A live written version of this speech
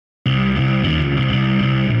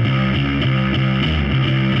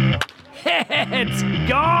It's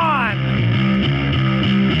gone!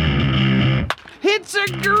 It's a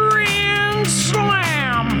grand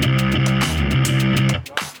slam!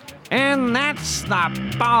 And that's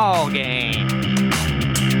the ball game.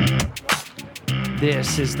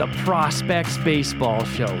 This is the Prospects Baseball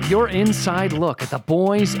Show, your inside look at the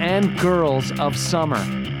boys and girls of summer.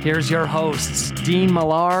 Here's your hosts, Dean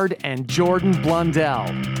Millard and Jordan Blundell.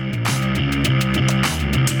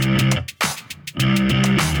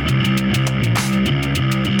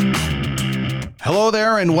 Hello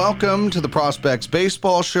there, and welcome to the Prospects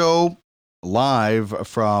Baseball Show, live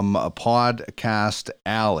from Podcast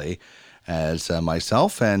Alley, as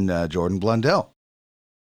myself and Jordan Blundell.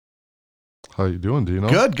 How you doing, Dino?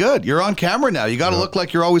 Good. You're on camera now. You got to look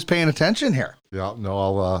like you're always paying attention here. Yeah,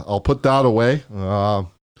 no, I'll put that away.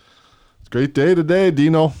 It's a great day today,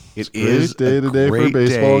 Dino. It is a great day for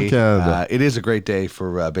baseball in Canada. It is a great day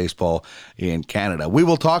for baseball in Canada. We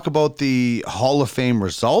will talk about the Hall of Fame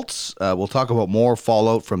results. We'll talk about more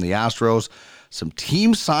fallout from the Astros, some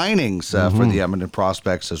team signings for the Edmonton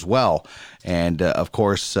Prospects as well. And, of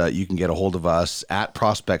course, you can get a hold of us at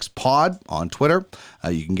Prospects Pod on Twitter.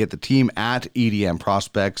 You can get the team at EDM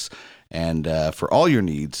Prospects. And for all your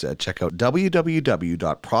needs, check out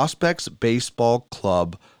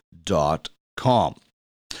www.prospectsbaseballclub.com.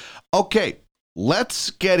 Okay,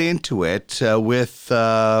 let's get into it with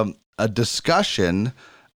a discussion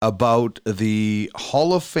about the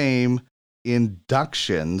Hall of Fame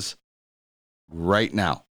inductions right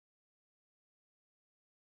now.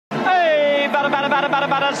 Hey,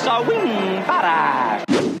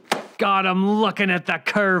 got him looking at the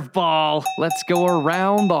curveball. Let's go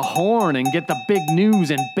around the horn and get the big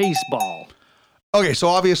news in baseball. Okay, so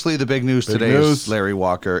obviously the big news today is Larry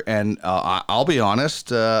Walker, and I'll be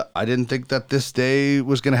honest, I didn't think that this day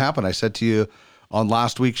was going to happen. I said to you on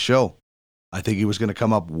last week's show, I think he was going to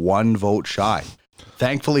come up one vote shy.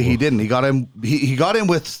 Thankfully, he didn't. He got in. He got in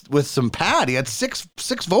with some pad. He had six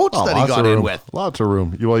votes that he got in with. Lots of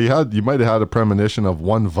room. You might have had a premonition of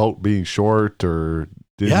one vote being short, or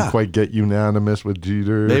didn't quite get unanimous with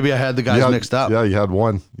Jeter. Maybe I had the guys mixed up. Yeah, you had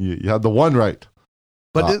one. You had the one right.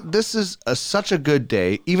 But this is such a good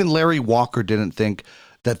day. Even Larry Walker didn't think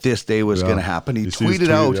that this day was going to happen. He tweeted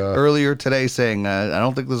out earlier today saying, I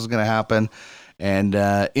don't think this is going to happen. And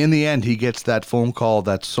in the end, he gets that phone call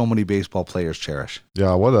that so many baseball players cherish.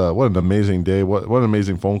 Yeah, what an amazing day. What an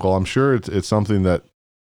amazing phone call. I'm sure it's something that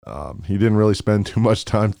he didn't really spend too much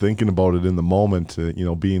time thinking about it in the moment,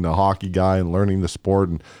 being a hockey guy and learning the sport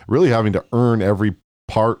and really having to earn every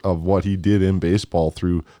part of what he did in baseball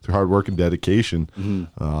through hard work and dedication.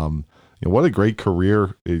 Mm-hmm. What a great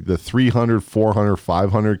career. The 300, 400,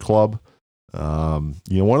 500 club. One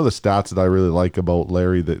of the stats that I really like about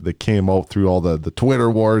Larry that came out through all the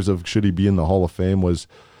Twitter wars of should he be in the Hall of Fame was,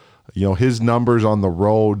 his numbers on the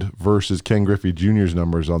road versus Ken Griffey Jr.'s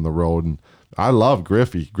numbers on the road. And I love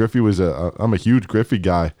Griffey. Griffey I'm a huge Griffey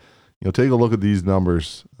guy. Take a look at these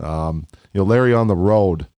numbers. Larry on the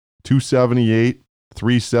road, 278,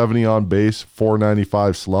 370 on base,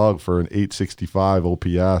 495 slug for an 865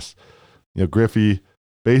 OPS. Griffey,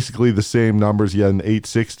 basically the same numbers. He had an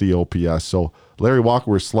 860 OPS. So Larry Walker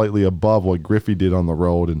was slightly above what Griffey did on the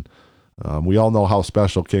road. And we all know how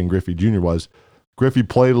special Ken Griffey Jr. was. Griffey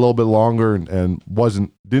played a little bit longer and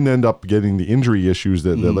didn't end up getting the injury issues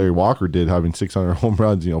that Larry Walker did, having 600 home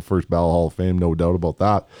runs, first ballot Hall of Fame, no doubt about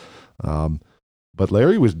that. But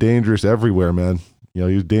Larry was dangerous everywhere, man. He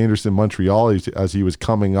was dangerous in Montreal as he was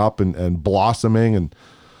coming up and blossoming. And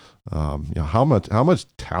how much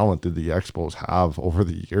talent did the Expos have over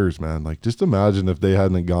the years, man? Like, just imagine if they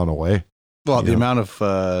hadn't gone away. Well, the amount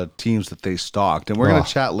of teams that they stocked. And we're going to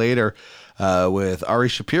chat later with Ari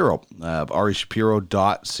Shapiro,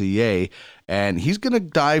 arishapiro.ca, and he's going to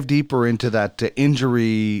dive deeper into that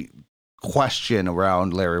injury question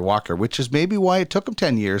around Larry Walker, which is maybe why it took him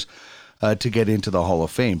 10 years to get into the Hall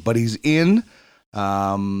of Fame. But he's in.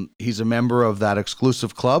 He's a member of that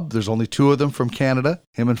exclusive club. There's only two of them from Canada,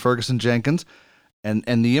 him and Ferguson Jenkins.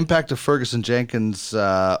 And the impact of Ferguson Jenkins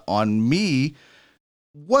on me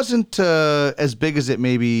wasn't as big as it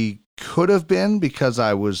maybe could have been because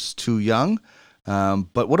I was too young.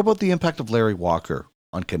 But what about the impact of Larry Walker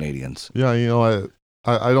on Canadians? Yeah,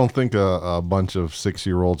 I don't think a bunch of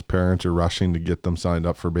 6-year-olds' parents are rushing to get them signed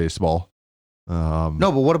up for baseball. No,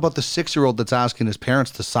 but what about the 6-year-old that's asking his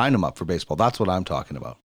parents to sign him up for baseball? That's what I'm talking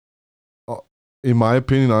about. In my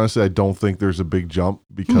opinion, honestly, I don't think there's a big jump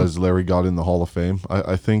because Larry got in the Hall of Fame.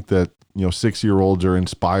 I think that 6-year-olds are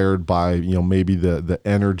inspired by maybe the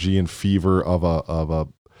energy and fever of a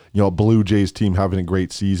Blue Jays team having a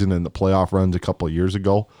great season and the playoff runs a couple of years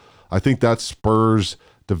ago. I think that spurs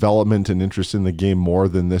development and interest in the game more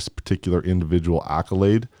than this particular individual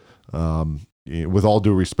accolade. With all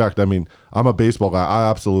due respect, I mean, I'm a baseball guy. I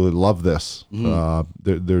absolutely love this.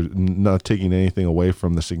 They're not taking anything away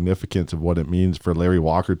from the significance of what it means for Larry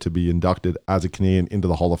Walker to be inducted as a Canadian into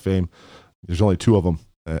the Hall of Fame. There's only 2 of them,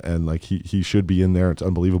 and like he should be in there. It's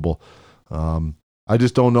unbelievable. I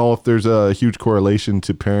just don't know if there's a huge correlation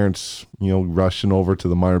to parents, rushing over to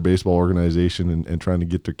the minor baseball organization and trying to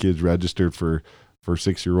get their kids registered for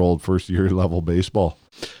 6-year-old first-year level baseball.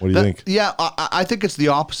 What do you think? Yeah, I think it's the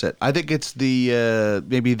opposite. I think it's the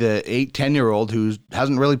maybe the 8-10-year-old who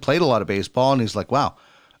hasn't really played a lot of baseball, and he's like, wow,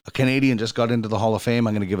 a Canadian just got into the Hall of Fame.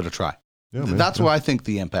 I'm going to give it a try. Yeah, that's where I think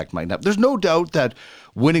the impact might have. There's no doubt that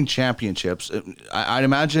winning championships, I'd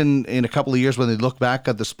imagine in a couple of years when they look back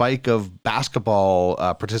at the spike of basketball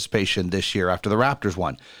participation this year after the Raptors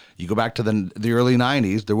won, you go back to the early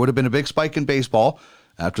 90s, there would have been a big spike in baseball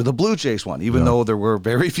after the Blue Jays won, even though there were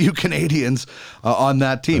very few Canadians on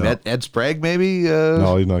that team. Yeah. Ed Sprague, maybe?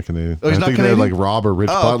 No, he's not Canadian. Oh, he's not Canadian? They had like Rob or Rich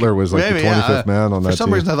Butler was like maybe, the 25th man on that team. For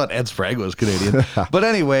some reason, I thought Ed Sprague was Canadian. But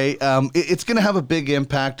anyway, it's going to have a big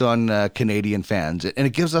impact on Canadian fans, and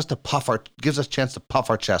it gives us a chance to puff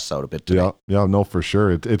our chests out a bit today. Yeah, no, for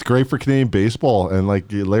sure. It's great for Canadian baseball, and like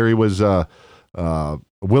Larry was a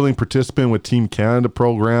willing participant with Team Canada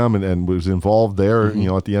program and was involved there,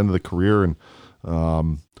 at the end of the career, and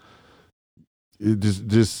it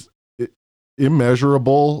just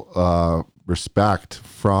immeasurable respect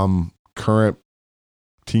from current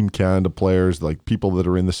Team Canada players, like people that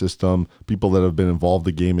are in the system, people that have been involved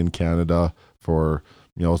in the game in Canada for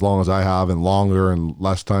as long as I have and longer and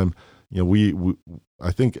less time.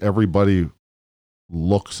 I think everybody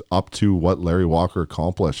looks up to what Larry Walker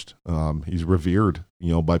accomplished. He's revered,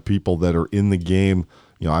 by people that are in the game.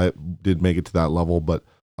 I did make it to that level, but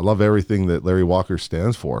I love everything that Larry Walker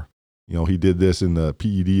stands for. He did this in the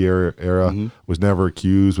PED era, was never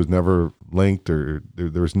accused, was never linked, or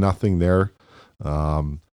there was nothing there.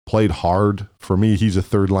 Played hard. For me, he's a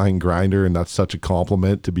third-line grinder, and that's such a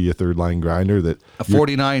compliment to be a third-line grinder. That a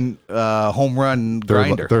 49 home run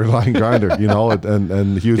grinder. Third-line grinder,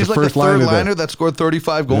 and he was he's the like first a third-liner that scored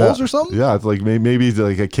 35 goals or something? Yeah, it's like maybe he's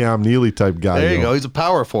like a Cam Neely type guy. There you go. He's a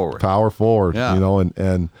power forward.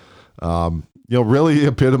 Really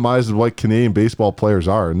epitomizes what Canadian baseball players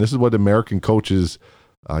are. And this is what American coaches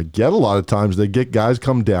get a lot of times. They get guys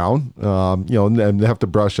come down, and they have to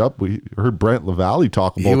brush up. We heard Brent LaValle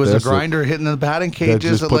talk about this. He was a grinder hitting the batting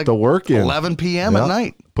cages at put the work in. 11 p.m. at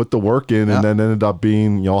night. Put the work in and then ended up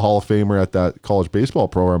being, Hall of Famer at that college baseball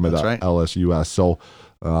program at LSUS. So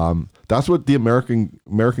that's what the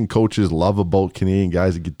American coaches love about Canadian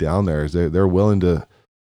guys that get down there is they're willing to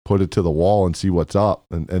put it to the wall and see what's up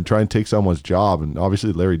and try and take someone's job. And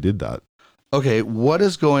obviously Larry did that. Okay. What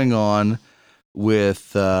is going on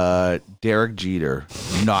with Derek Jeter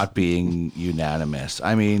not being unanimous?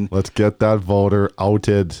 I mean, let's get that voter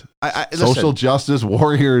outed. Social justice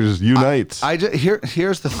warriors unite.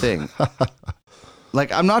 Here's the thing.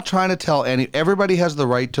 Like, I'm not trying to tell everybody has the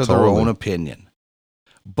right to their own opinion,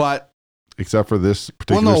 but except for this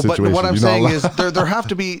particular situation. But what I'm saying is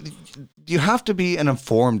you have to be an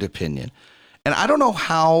informed opinion. And I don't know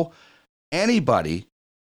how anybody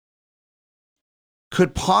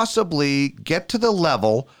could possibly get to the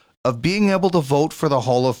level of being able to vote for the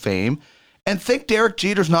Hall of Fame and think Derek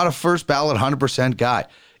Jeter's not a first ballot 100% guy.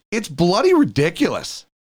 It's bloody ridiculous.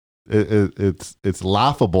 It's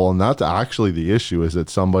laughable, and that's actually the issue, is that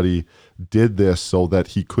somebody did this so that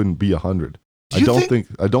he couldn't be 100. I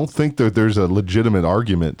don't think that there's a legitimate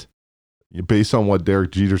argument based on what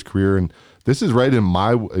Derek Jeter's career, and this is right in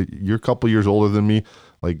you're a couple years older than me.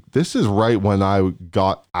 Like, this is right when I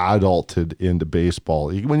got adulted into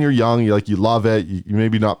baseball. When you're young, you love it. You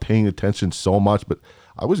maybe not paying attention so much, but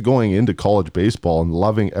I was going into college baseball and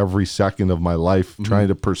loving every second of my life, trying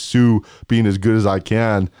to pursue being as good as I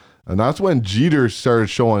can. And that's when Jeter started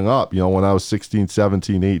showing up, when I was 16,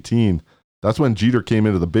 17, 18. That's when Jeter came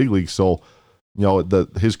into the big leagues. So,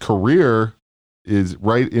 his career is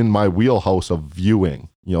right in my wheelhouse of viewing,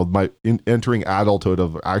 entering adulthood,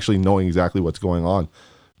 of actually knowing exactly what's going on.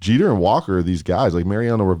 Jeter and Walker are these guys. Like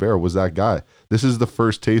Mariano Rivera was that guy. This is the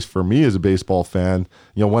first taste for me as a baseball fan.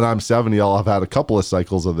 When I'm 70, I'll have had a couple of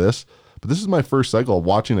cycles of this, but this is my first cycle of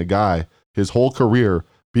watching a guy, his whole career,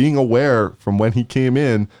 being aware from when he came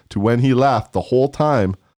in to when he left the whole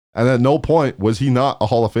time. And at no point was he not a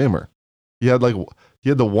Hall of Famer. He had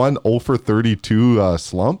the 1 0 for 32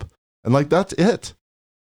 slump. And that's it.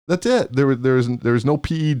 That's it. There was no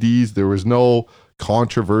PEDs. There was no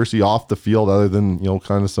controversy off the field other than,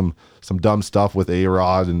 kind of some dumb stuff with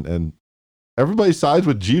A-Rod, and everybody sides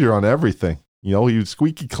with Jeter on everything. He was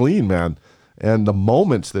squeaky clean, man. And the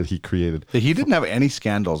moments that he created. He didn't have any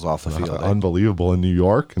scandals off the field. Unbelievable in New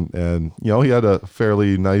York. And he had a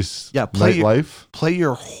fairly nice nightlife. Play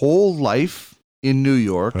your whole life in New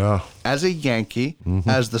York as a Yankee,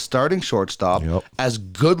 as the starting shortstop, as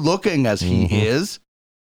good looking as he is.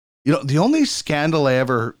 The only scandal I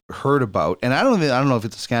ever heard about, and I don't know if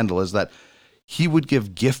it's a scandal, is that he would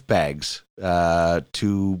give gift bags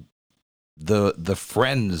to the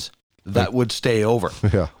friends that would stay over.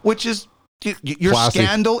 Yeah. Which is your classy.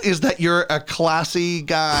 Scandal is that you're a classy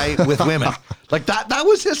guy with women. Like that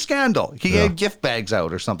was his scandal. He had gift bags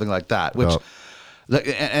out or something like that, which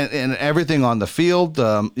and everything on the field,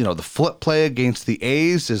 the flip play against the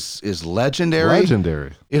A's is legendary.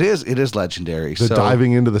 Legendary. It is legendary. The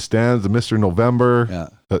diving into the stands, the Mr. November,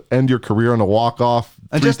 end your career on a walk-off,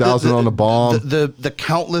 3,000 on the bomb. The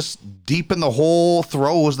countless deep in the hole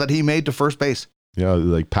throws that he made to first base. Yeah,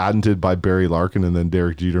 like patented by Barry Larkin, and then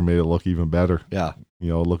Derek Jeter made it look even better. Yeah,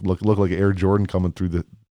 look like Air Jordan coming through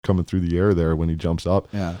the air there when he jumps up.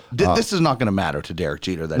 Yeah, this is not going to matter to Derek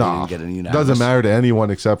Jeter that he didn't get an unanimous. Doesn't matter to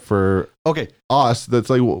anyone except for us. That's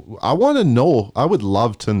like, I want to know. I would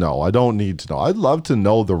love to know. I don't need to know. I'd love to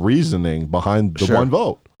know the reasoning behind the one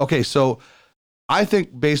vote. Okay, so I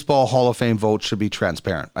think baseball Hall of Fame votes should be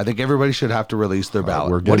transparent. I think everybody should have to release their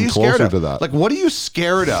ballot. We're getting closer to that. Like, what are you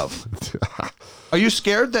scared of? Are you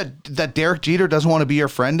scared that Derek Jeter doesn't want to be your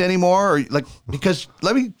friend anymore? Or because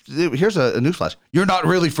here's a newsflash. You're not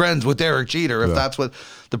really friends with Derek Jeter if that's what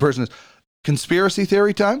the person is. Conspiracy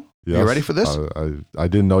theory time? Yes. You ready for this? I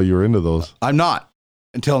didn't know you were into those. I'm not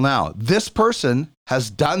until now. This person has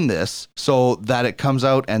done this so that it comes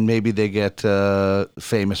out and maybe they get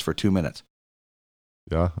famous for 2 minutes.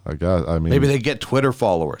 Yeah, I guess. I mean, maybe they get Twitter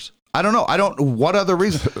followers. I don't know. What other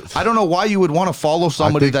reason? I don't know why you would want to follow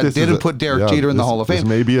somebody that didn't put Derek Jeter in the Hall of Fame. This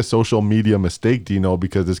may be a social media mistake, Dino,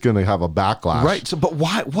 because it's going to have a backlash. Right. So, but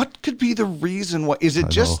why? What could be the reason? What is it?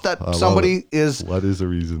 Just that somebody is? What is the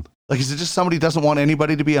reason? Like, is it just somebody doesn't want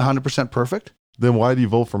anybody to be 100% perfect? Then why do you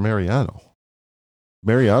vote for Mariano?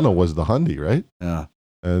 Mariano was the Hundy, right? Yeah.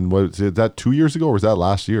 And was that 2 years ago or was that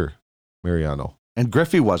last year? Mariano. And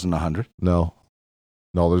Griffey wasn't 100. No,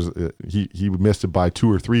 he missed it by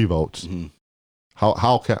 2 or 3 votes. Mm-hmm.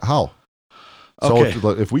 How? So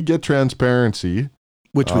if we get transparency,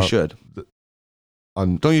 which we should,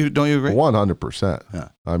 don't you agree? 100%. Yeah.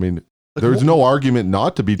 I mean, there's no argument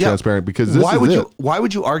not to be transparent because why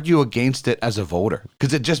would you argue against it as a voter?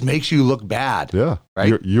 Because it just makes you look bad. Yeah.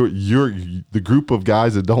 Right. You're the group of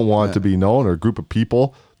guys that don't want to be known, or a group of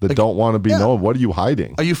people that don't want to be known. What are you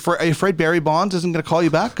hiding? Are you afraid Barry Bonds isn't going to call you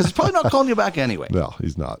back? Because he's probably not calling you back anyway. No,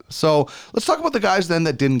 he's not. So let's talk about the guys then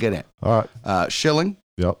that didn't get in. All right. Schilling.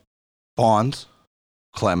 Yep. Bonds.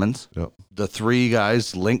 Clemens. Yep. The 3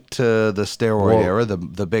 guys linked to the steroid era,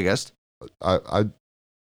 the biggest.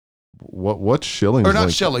 What's Schilling? Or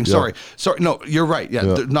not Schilling, sorry. No, you're right.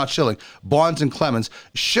 Yeah, not Schilling. Bonds and Clemens.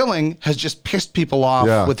 Schilling has just pissed people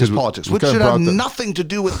off with his politics, which should have nothing to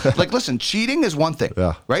do with, listen, cheating is one thing,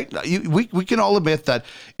 right? We can all admit that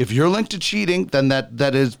if you're linked to cheating, then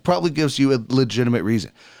that is probably gives you a legitimate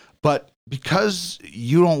reason. But because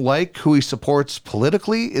you don't like who he supports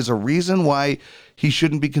politically is a reason why he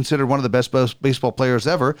shouldn't be considered one of the best baseball players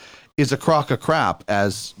ever, is a crock of crap,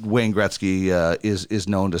 as Wayne Gretzky is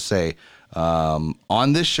known to say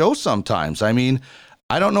on this show sometimes. I mean,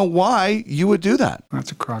 I don't know why you would do that.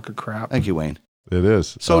 That's a crock of crap. Thank you, Wayne. It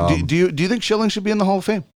is. So do you think Schilling should be in the Hall of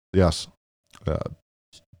Fame? Yes.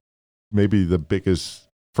 Maybe the biggest...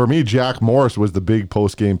 For me, Jack Morris was the big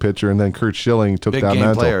post-game pitcher, and then Curt Schilling took that mantle. Big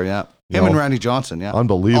game player, yeah. Him and Randy Johnson, yeah.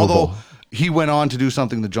 Unbelievable. Although he went on to do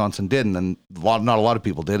something that Johnson didn't, and not a lot of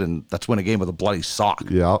people did, and that's win a game with a bloody sock.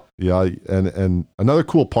 Yeah. And another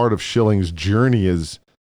cool part of Schilling's journey is,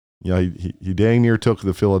 he dang near took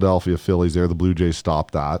the Philadelphia Phillies there. The Blue Jays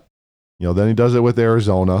stopped that. Then he does it with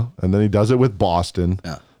Arizona, and then he does it with Boston.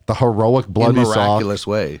 Yeah. The heroic bloody sock. In a miraculous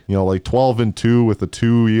way. Like 12-2 with the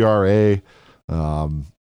 2 ERA.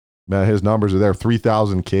 Man, his numbers are there.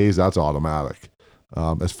 3,000 Ks, that's automatic.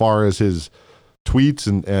 As far as his tweets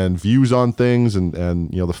and views on things and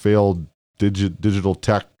the failed digital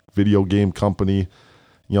tech video game company,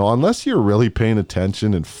 unless you're really paying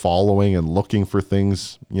attention and following and looking for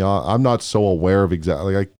things, I'm not so aware of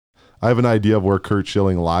exactly. I have an idea of where Curt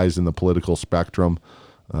Schilling lies in the political spectrum.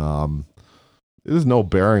 There's no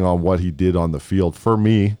bearing on what he did on the field. For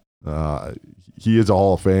me, he is a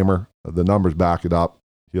Hall of Famer. The numbers back it up.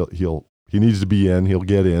 He needs to be in. He'll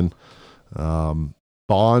get in.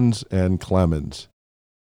 Bonds and Clemens.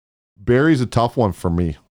 Barry's a tough one for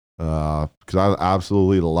me because I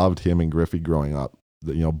absolutely loved him and Griffey growing up.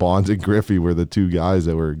 Bonds and Griffey were the two guys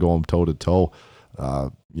that were going toe to toe.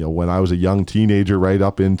 When I was a young teenager, right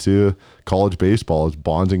up into college baseball, it's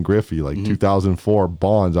Bonds and Griffey. 2004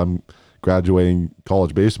 Bonds, I'm graduating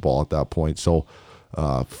college baseball at that point. So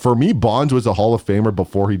for me, Bonds was a Hall of Famer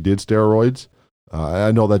before he did steroids.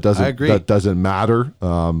 I know that doesn't matter.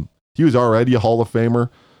 He was already a Hall of Famer.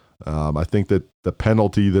 I think that the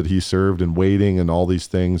penalty that he served and waiting and all these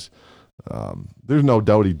things, there's no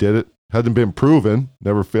doubt he did it. Hasn't been proven,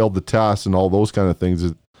 never failed the test, and all those kind of things.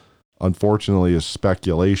 It, unfortunately, is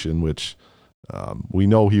speculation, which we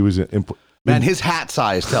know he was. His hat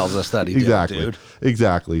size tells us that he did, dude.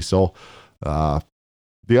 Exactly. So the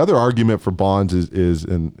other argument for Bonds is,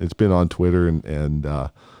 and it's been on Twitter, and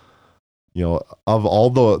of all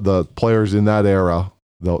the players in that era,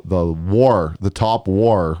 the top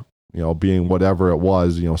WAR, being whatever it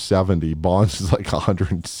was, 70, Bonds is like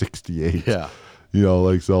 168. Yeah. He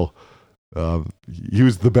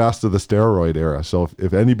was the best of the steroid era. So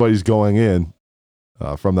if anybody's going in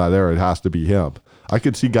from that era, it has to be him. I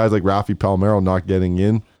could see guys like Rafi Palmeiro not getting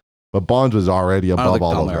in, but Bonds was already above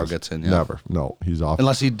all of us. Palmeiro gets in, yeah. Never. No, he's off.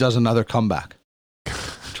 Unless he does another comeback.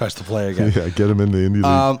 Tries to play again. Yeah, get him in the Indie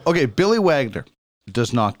League. Okay, Billy Wagner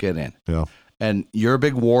does not get in. Yeah. And you're a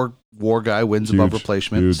big war guy, wins above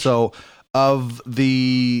replacement. Huge. So of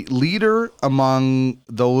the leader among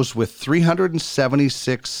those with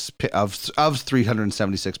 376 of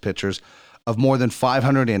 376 pitchers of more than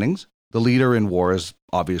 500 innings, the leader in WAR is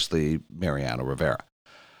obviously Mariano Rivera.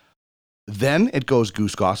 Then it goes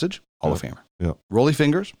Goose Gossage, Hall of Famer. Yeah. Rolly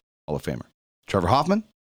Fingers, Hall of Famer. Trevor Hoffman,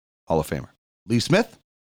 Hall of Famer. Lee Smith,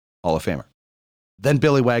 Hall of Famer. Then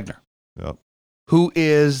Billy Wagner, who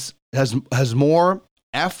has more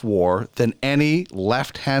F-WAR than any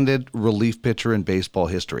left-handed relief pitcher in baseball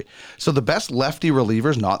history. So the best lefty reliever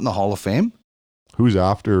is not in the Hall of Fame. Who's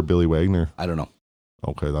after Billy Wagner? I don't know.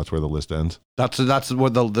 Okay, that's where the list ends. That's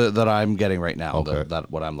what that I'm getting right now. Okay.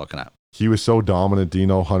 What I'm looking at. He was so dominant,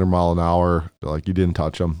 Dino, 100 mile an hour. Like, you didn't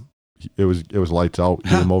touch him. It was lights out. He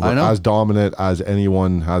came over as dominant as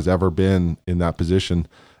anyone has ever been in that position.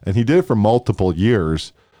 And he did it for multiple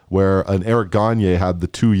years, where an Eric Gagne had the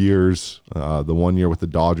 2 years, the 1 year with the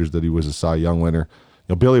Dodgers that he was a Cy Young winner.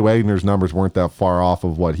 Billy Wagner's numbers weren't that far off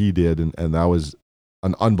of what he did, and that was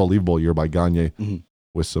an unbelievable year by Gagne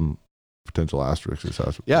with some potential asterisks.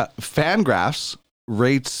 Yeah, Fangraphs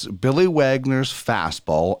rates Billy Wagner's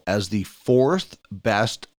fastball as the fourth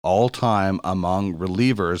best all-time among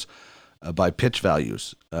relievers by pitch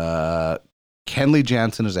values. Kenley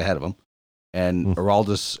Jansen is ahead of him, and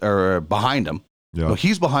Aroldis are behind him. Yeah. No,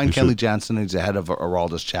 he's behind Kenley Jansen, and he's ahead of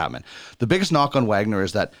Aroldis Chapman. The biggest knock on Wagner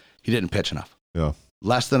is that he didn't pitch enough. Yeah.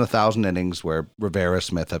 Less than 1,000 innings, where Rivera,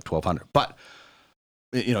 Smith have 1,200. But,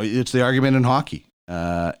 it's the argument in hockey.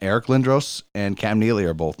 Eric Lindros and Cam Neely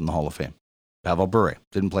are both in the Hall of Fame. Pavel Bure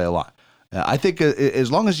didn't play a lot. I think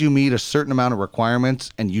as long as you meet a certain amount of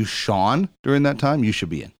requirements and you shone during that time, you should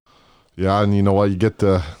be in. Yeah, and you know what? You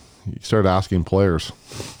start asking players.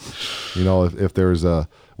 If there's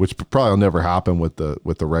which probably will never happen with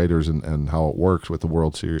the writers and how it works with the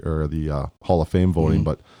World Series or the Hall of Fame voting,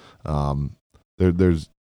 but there's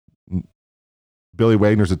Billy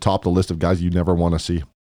Wagner's atop the list of guys you never want to see.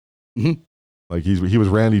 Mm-hmm. Like he was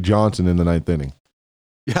Randy Johnson in the ninth inning.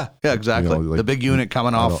 Yeah, exactly. The big unit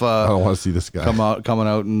coming off. I don't want to see this guy coming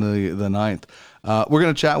out in the ninth. We're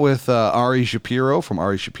going to chat with Ari Shapiro from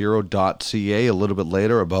arishapiro.ca a little bit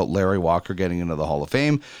later about Larry Walker getting into the Hall of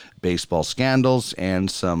Fame, baseball scandals, and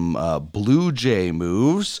some Blue Jay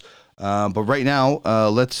moves. But right now,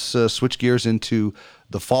 let's switch gears into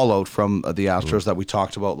the fallout from the Astros that we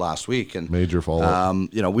talked about last week. And major fallout.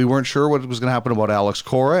 We weren't sure what was going to happen about Alex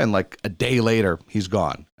Cora, and like a day later, he's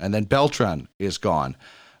gone. And then Beltran is gone.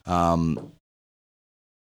 Are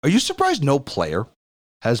you surprised no player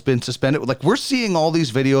has been suspended? Like, we're seeing all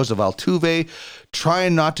these videos of Altuve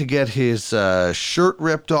trying not to get his shirt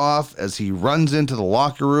ripped off as he runs into the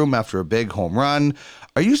locker room after a big home run.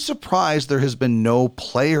 Are you surprised there has been no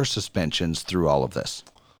player suspensions through all of this?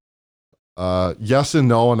 Yes and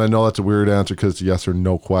no, and I know that's a weird answer because it's a yes or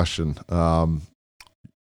no question. I'm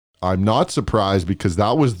not surprised because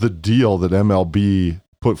that was the deal that MLB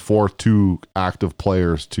put forth to active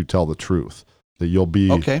players to tell the truth. That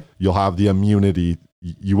you'll have the immunity.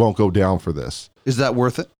 You won't go down for this. Is that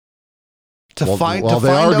worth it? They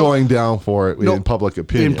are going down for it in public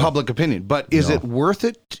opinion. In public opinion. But is it worth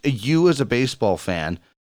it to you as a baseball fan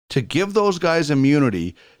to give those guys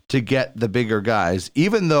immunity to get the bigger guys,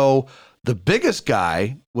 even though the biggest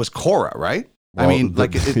guy was Cora, right? I mean,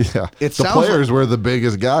 like it the sounds players were the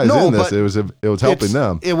biggest guys in this. It was helping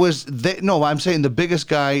them. It was I'm saying the biggest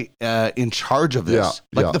guy in charge of this.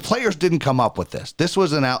 The players didn't come up with this. This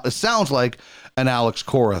was it sounds like an Alex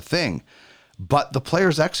Cora thing, but the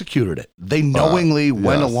players executed it. They knowingly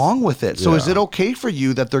went along with it. So is it okay for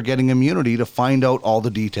you that they're getting immunity to find out all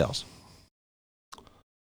the details?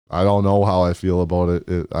 I don't know how I feel about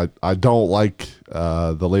it. I don't like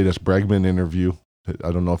the latest Bregman interview.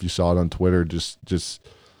 I don't know if you saw it on Twitter. Just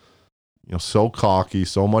so cocky,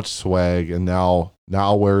 so much swag, and now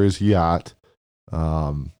where is he at?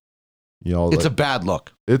 It's a bad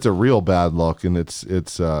look. It's a real bad look, and it's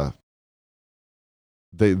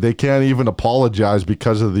they can't even apologize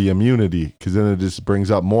because of the immunity, because then it just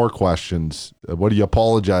brings up more questions. What are you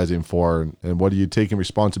apologizing for, and what are you taking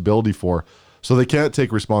responsibility for? So they can't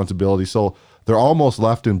take responsibility. So they're almost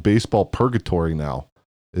left in baseball purgatory now.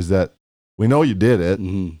 Is that we know you did it.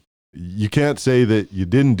 Mm-hmm. You can't say that you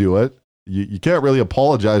didn't do it. You can't really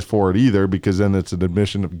apologize for it either, because then it's an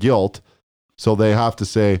admission of guilt. So they have to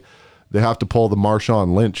pull the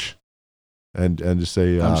Marshawn Lynch and just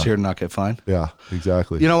say, I'm just here to not get fined. Yeah,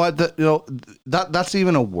 exactly. You know what? That's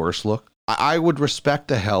even a worse look. I would respect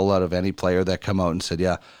the hell out of any player that come out and said,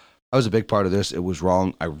 yeah, I was a big part of this. It was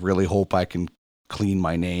wrong. I really hope I can clean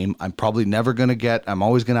my name. I'm probably never going to I'm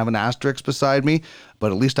always going to have an asterisk beside me,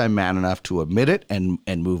 but at least I'm man enough to admit it and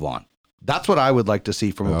move on. That's what I would like to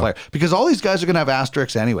see from a player, because all these guys are going to have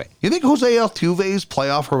asterisks anyway. You think Jose Altuve's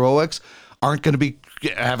playoff heroics aren't going to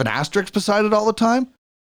have an asterisk beside it all the time?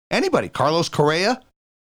 Anybody? Carlos Correa?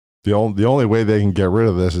 The only way they can get rid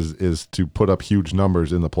of this is to put up huge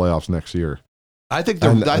numbers in the playoffs next year. I think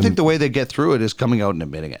the way they get through it is coming out and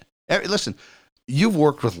admitting it. Listen, you've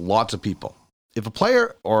worked with lots of people. If a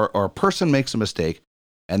player or a person makes a mistake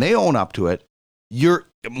and they own up to it, you're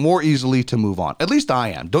more easily to move on. At least I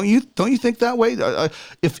am. Don't you think that way?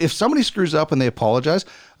 If somebody screws up and they apologize,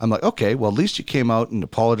 I'm like, okay, well, at least you came out and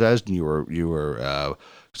apologized and you were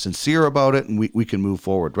sincere about it, and we can move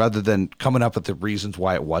forward, rather than coming up with the reasons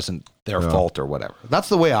why it wasn't their fault or whatever. That's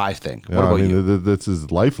the way I think. What about you? This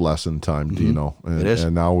is life lesson time, Mm-hmm. Dino. And, it is.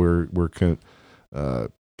 And now we're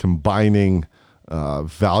combining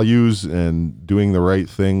values and doing the right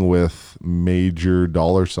thing with major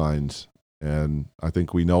dollar signs. And I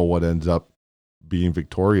think we know what ends up being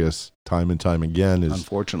victorious time and time again is,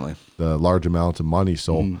 unfortunately, the large amounts of money.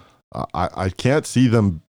 So I can't see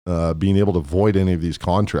them being able to void any of these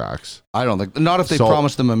contracts. I don't think, not if they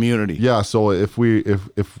promise them immunity. Yeah. So if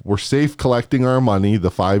we're safe collecting our money, the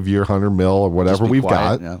 5-year $100 million or whatever we've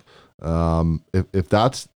got, if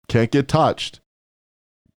that's can't get touched,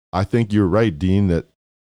 I think you're right, Dean, that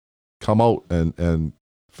come out and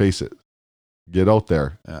face it, get out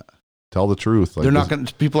there. Yeah. Tell the truth.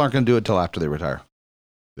 People aren't going to do it till after they retire.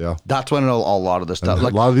 Yeah. That's when a lot of this stuff.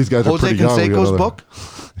 Like a lot of these guys are pretty young. Jose Canseco's book.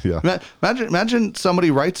 Yeah. Imagine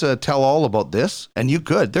somebody writes a tell-all about this, and you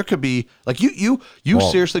could. There could be, like, you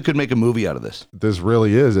seriously could make a movie out of this. This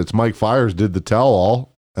really is. It's Mike Fiers did the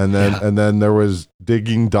tell-all, and then there was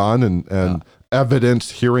digging done and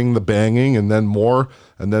evidence, hearing the banging, and then more.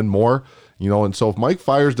 And so if Mike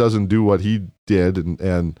Fiers doesn't do what he did,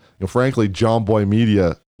 and frankly, John Boy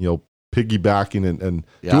Media, piggybacking and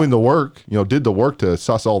doing the work, did the work to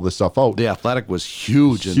suss all this stuff out. The Athletic was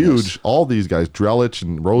huge. All these guys, Drellich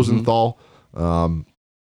and Rosenthal.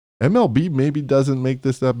 MLB maybe doesn't make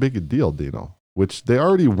this that big a deal, Dino, which they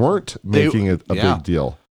already weren't making it a big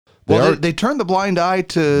deal. They turned the blind eye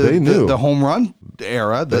to the home run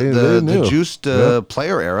era, the juiced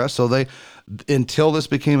player era. So until this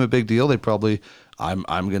became a big deal, they probably, I'm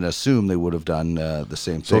going to assume they would have done the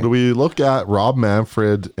same thing. So do we look at Rob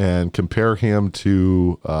Manfred and compare him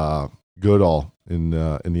to Goodall in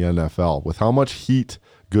the NFL, with how much heat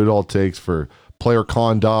Goodall takes for player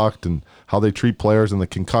conduct and how they treat players in the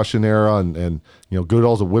concussion era, and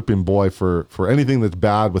Goodall's a whipping boy for anything that's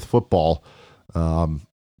bad with football.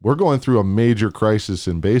 We're going through a major crisis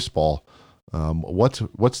in baseball.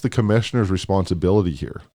 What's the commissioner's responsibility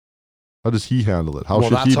here? How does he handle it?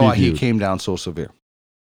 Should that's he be how viewed? He came down so severe.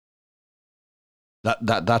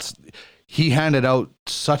 That's he handed out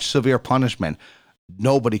such severe punishment.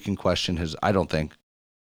 Nobody can question his. I don't think.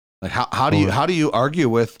 Like how do you argue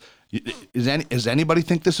with? Does anybody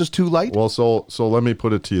think this is too light? Well, so let me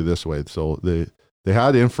put it to you this way. So they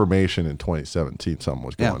had information in 2017 something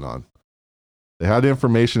was going on. They had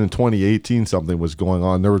information in 2018 something was going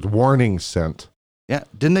on. There was warnings sent. Yeah,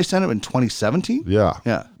 didn't they send it in 2017? Yeah.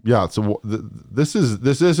 So this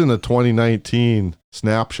isn't a 2019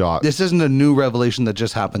 snapshot. This isn't a new revelation that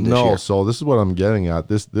just happened this year. So this is what I'm getting at.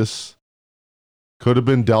 This could have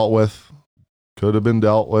been dealt with could have been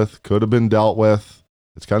dealt with,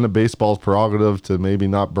 It's kind of baseball's prerogative to maybe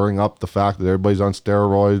not bring up the fact that everybody's on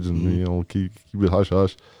steroids and, keep it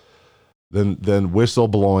hush-hush. Then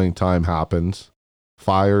whistleblowing time happens.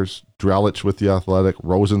 Fires Drellich with the Athletic,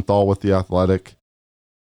 Rosenthal with the Athletic.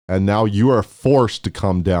 And now you are forced to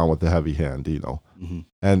come down with the heavy hand, Mm-hmm.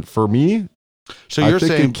 And for me, so you're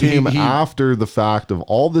saying it came after the fact of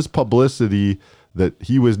all this publicity that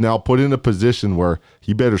he was now put in a position where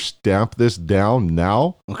he better stamp this down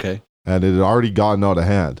now. Okay. And it had already gotten out of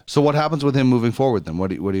hand. So what happens with him moving forward then?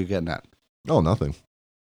 What are you getting at? Oh, nothing.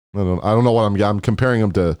 I don't know what I'm comparing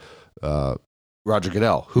him to Roger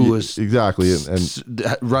Goodell, who is exactly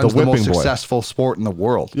and runs the most successful sport in the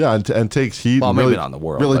world. Yeah, and takes heat. Well, and maybe not in the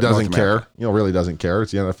world. Really doesn't care. Really doesn't care.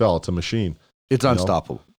 It's the NFL. It's a machine. It's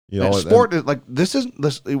unstoppable. Sport is like this.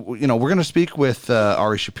 We're going to speak with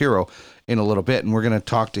Ari Shapiro in a little bit, and we're going to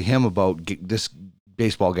talk to him about this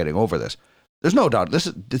baseball getting over this. There's no doubt this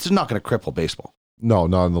is not going to cripple baseball. No,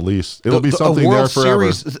 not in the least. It'll be something there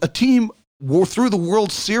forever. Series, a team through the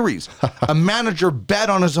World Series. A manager bet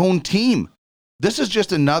on his own team. This is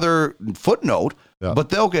just another footnote, but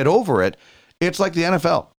they'll get over it. It's like the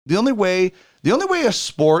NFL. The only way a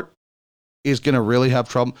sport is going to really have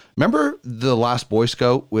trouble. Remember The Last Boy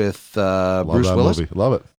Scout with Bruce Willis? Movie.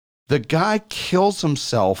 Love it. The guy kills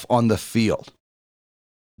himself on the field.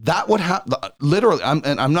 That would happen. Literally,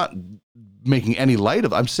 I'm not making any light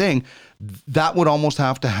of it. I'm saying that would almost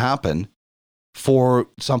have to happen for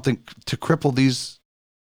something to cripple these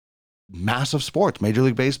massive sports, Major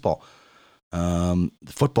League Baseball,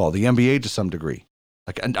 football, the NBA to some degree.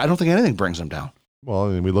 And I don't think anything brings them down. Well,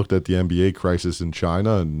 and we looked at the NBA crisis in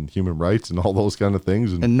China and human rights and all those kind of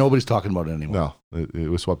things. And nobody's talking about it anymore. No, it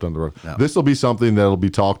was swept under the rug. No. This will be something that'll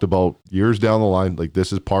be talked about years down the line. Like,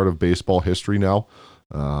 this is part of baseball history now.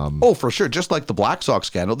 For sure. Just like the Black Sox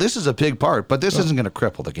scandal. This is a big part, but this isn't going to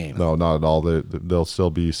cripple the game. No, not at all. They'll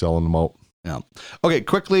still be selling them out. Yeah. Okay,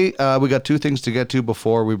 quickly, we got two things to get to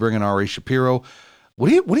before we bring in Ari Shapiro. What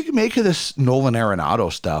do you make of this Nolan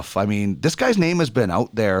Arenado stuff? I mean, this guy's name has been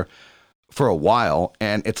out there for a while,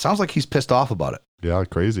 and it sounds like he's pissed off about it. Yeah,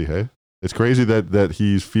 crazy, hey? It's crazy that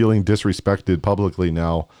he's feeling disrespected publicly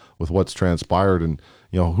now with what's transpired, and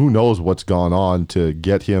who knows what's gone on to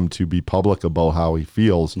get him to be public about how he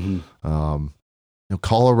feels. Mm-hmm.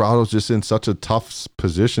 Colorado's just in such a tough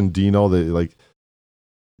position, Dino, that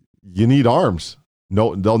you need arms.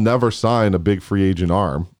 No, they'll never sign a big free agent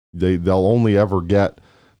arm. They'll only ever get,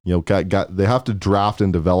 they have to draft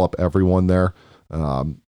and develop everyone there.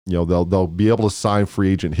 They'll be able to sign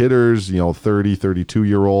free agent hitters, 30,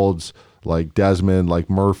 32-year-olds like Desmond, like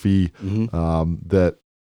Murphy, that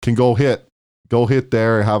can go hit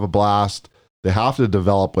there, have a blast. They have to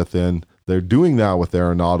develop within. They're doing that with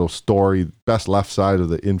Arenado, Story, best left side of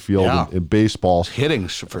the infield in baseball. Hitting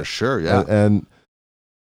for sure, yeah. And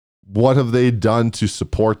what have they done to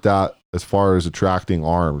support that as far as attracting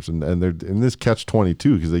arms? And they're in this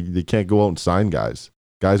catch-22 because they can't go out and sign guys.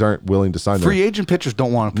 Guys aren't willing to sign. Free agent pitchers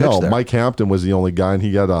don't want to pitch there. Mike Hampton was the only guy, and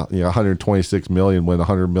he got $126 million when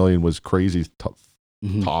 $100 million was crazy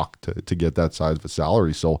talk to get that size of a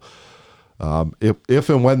salary. So if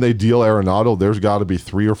and when they deal Arenado, there's got to be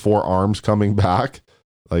 3 or 4 arms coming back.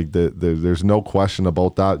 There's no question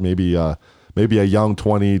about that. Maybe a young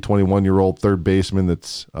 20, 21-year-old third baseman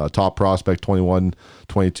that's top prospect, 21,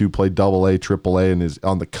 22, played AA, AAA, and is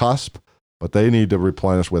on the cusp. But they need to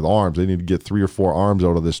replenish with arms. They need to get 3 or 4 arms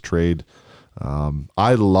out of this trade.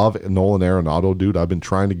 I love Nolan Arenado, dude. I've been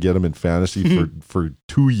trying to get him in fantasy for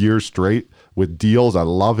 2 years straight with deals. I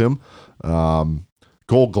love him.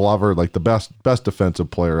 Gold Glover, like the best defensive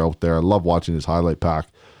player out there. I love watching his highlight pack.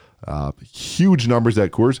 Huge numbers at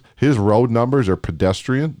Coors. His road numbers are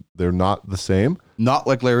pedestrian. They're not the same. Not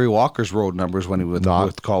like Larry Walker's road numbers when he was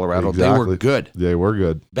with Colorado. Exactly. They were good. They were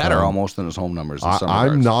good. Better almost than his home numbers.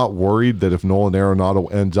 I'm not worried that if Nolan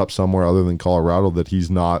Arenado ends up somewhere other than Colorado, that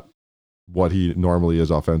he's not what he normally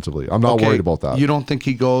is offensively. I'm not worried about that. You don't think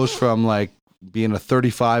he goes from being a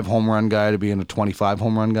 35 home run guy to being a 25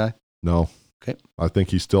 home run guy? No. Okay. I think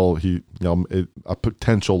he's still a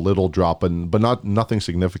potential little drop, but nothing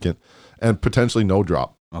significant, and potentially no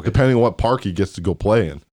drop, depending on what park he gets to go play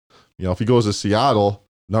in. If he goes to Seattle,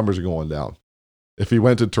 numbers are going down. If he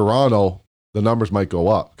went to Toronto, the numbers might go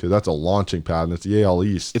up because that's a launching pad and it's the AL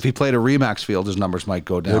East. If he played a Remax field, his numbers might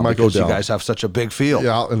go down. They might go down. You guys have such a big field.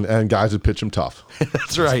 Yeah, and guys would pitch him tough.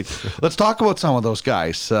 That's right. Let's talk about some of those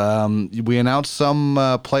guys. We announced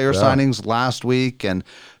some player signings last week, and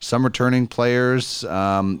some returning players.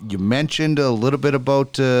 You mentioned a little bit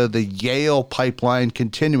about the Yale pipeline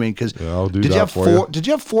continuing because I'll do that for you. Did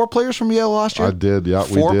you have 4 players from Yale last year? I did. Yeah,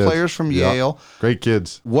 we did. 4 players from Yale. Great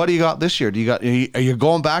kids. What do you got this year? Are you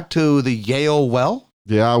going back to the Yale well?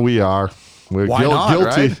 Yeah, we are. We're Why not,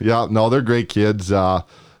 guilty. right? Yeah, no, they're great kids.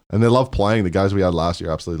 And they love playing. The guys we had last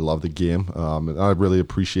year absolutely love the game. And I really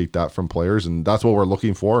appreciate that from players. And that's what we're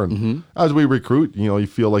looking for. And as we recruit, you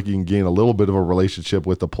feel like you can gain a little bit of a relationship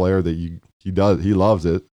with the player that he loves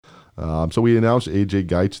it. So we announced AJ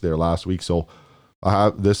Geitz there last week. So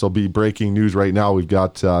this will be breaking news right now. We've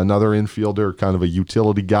got another infielder, kind of a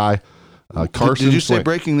utility guy. Carson. Did you say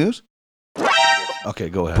breaking news? Okay,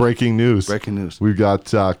 go ahead. Breaking news. Breaking news. We've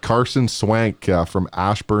got Carson Swank from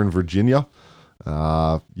Ashburn, Virginia.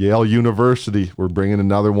 Yale University. We're bringing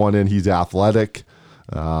another one in. He's athletic.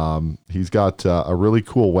 He's got a really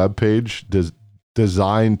cool webpage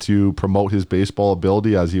designed to promote his baseball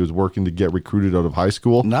ability as he was working to get recruited out of high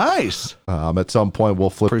school. Nice. At some point, we'll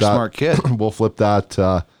flip Pretty that. Smart kid. We'll flip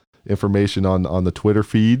that information on the Twitter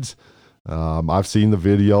feeds. I've seen the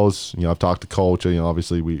videos. I've talked to coach.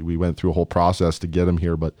 Obviously we went through a whole process to get him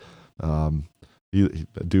here, but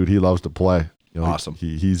he loves to play. Awesome.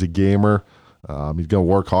 He's a gamer. He's going to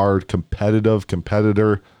work hard,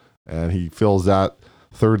 competitor, and he fills that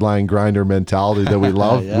third line grinder mentality that we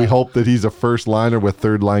love. Yeah. We hope that he's a first liner with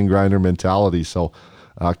third line grinder mentality. So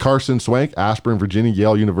Carson Swank, Ashburn, Virginia,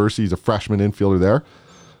 Yale University. He's a freshman infielder there.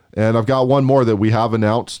 And I've got one more that we have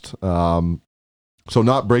announced. So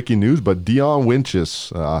not breaking news, but Dion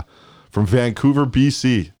Winches from Vancouver,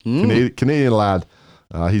 BC, Canadian lad.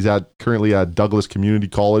 He's currently at Douglas Community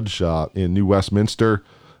College in New Westminster.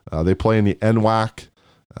 They play in the NWAC.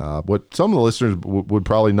 What some of the listeners would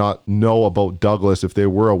probably not know about Douglas if they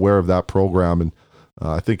were aware of that program, and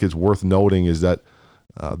I think it's worth noting, is that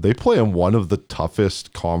they play in one of the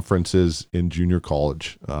toughest conferences in junior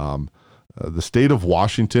college. The state of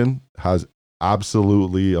Washington has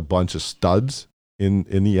absolutely a bunch of studs in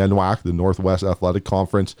the NWAC, the Northwest Athletic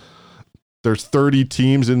Conference. There's 30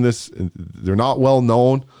 teams in this. They're not well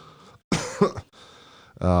known.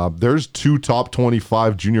 There's 2 top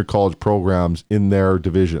 25 junior college programs in their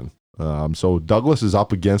division. So Douglas is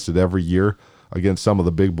up against it every year against some of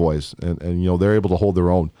the big boys, and they're able to hold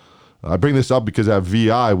their own. I bring this up because at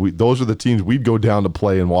VI, those are the teams we'd go down to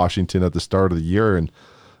play in Washington at the start of the year. And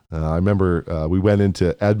I remember we went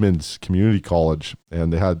into Edmonds Community College,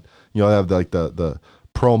 and they had, they have like the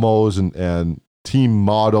promos and team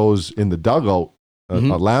mottos in the dugout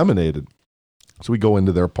laminated. So we go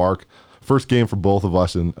into their park. First game for both of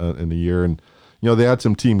us in the year, and they had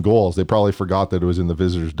some team goals. They probably forgot that it was in the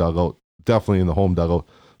visitors' dugout, definitely in the home dugout.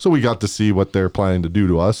 So we got to see what they're planning to do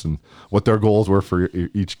to us and what their goals were for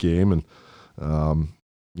each game. And our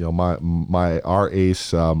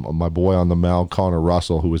ace, my boy on the mound, Connor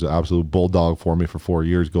Russell, who was an absolute bulldog for me for 4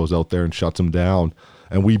 years, goes out there and shuts them down,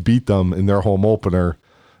 and we beat them in their home opener,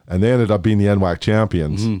 and they ended up being the NWAC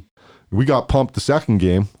champions. We got pumped the second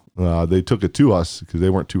game. They took it to us because they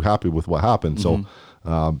weren't too happy with what happened. So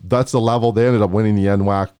that's the level. They ended up winning the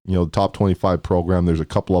NWAC, the top 25 program. There's a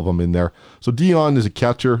couple of them in there. So Dion is a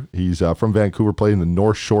catcher. He's from Vancouver, played in the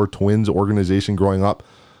North Shore Twins organization growing up.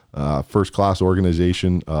 First-class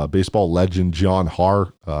organization. Baseball legend John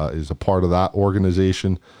Haar is a part of that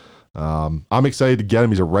organization. I'm excited to get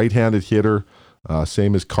him. He's a right-handed hitter,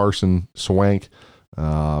 same as Carson Swank.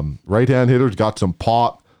 Right-hand hitter's got some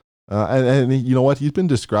pop. And you know what? He's been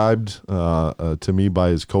described to me by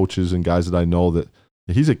his coaches and guys that I know that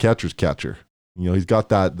he's a catcher's catcher. He's got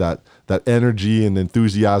that energy and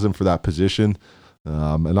enthusiasm for that position.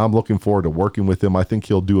 And I'm looking forward to working with him. I think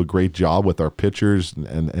he'll do a great job with our pitchers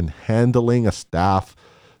and handling a staff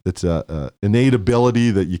that's a innate ability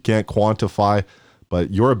that you can't quantify,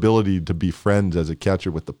 but your ability to be friends as a catcher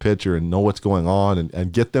with the pitcher and know what's going on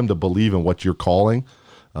and get them to believe in what you're calling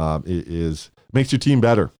makes your team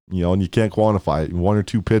better, and you can't quantify it. 1 or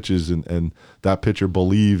 2 pitches and that pitcher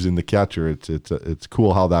believes in the catcher. It's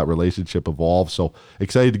cool how that relationship evolves. So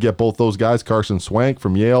excited to get both those guys, Carson Swank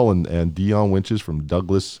from Yale and Dion Winches from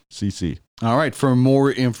Douglas CC. All right. For more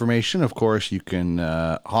information, of course, you can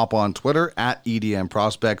hop on Twitter at EDM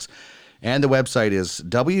Prospects, and the website is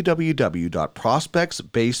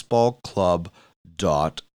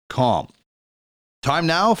www.prospectsbaseballclub.com. Time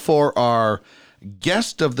now for our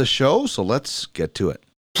guest of the show, so let's get to it.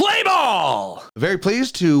 Play ball! Very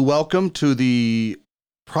pleased to welcome to the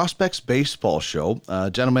Prospects Baseball Show a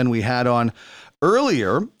gentleman we had on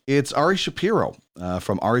earlier. It's Ari Shapiro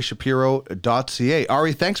from arishapiro.ca.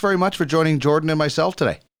 Ari, thanks very much for joining Jordan and myself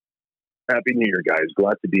today. Happy New Year, guys.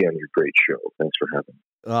 Glad to be on your great show. Thanks for having me.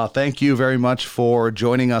 Thank you very much for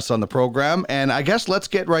joining us on the program. And I guess let's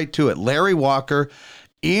get right to it. Larry Walker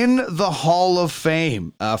in the Hall of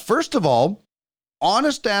Fame. First of all,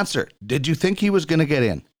 honest answer. Did you think he was going to get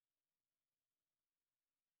in?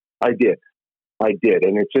 I did.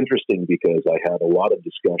 And it's interesting because I had a lot of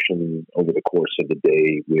discussion over the course of the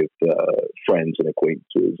day with friends and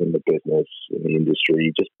acquaintances in the business, in the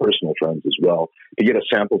industry, just personal friends as well, to get a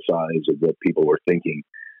sample size of what people were thinking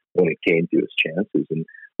when it came to his chances. And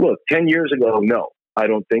look, 10 years ago, no, I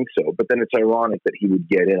don't think so. But then it's ironic that he would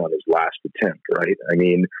get in on his last attempt, right? I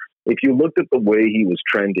mean, if you looked at the way he was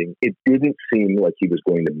trending, it didn't seem like he was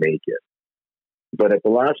going to make it. But at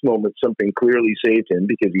the last moment, something clearly saved him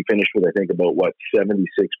because he finished with, I think, about 76%,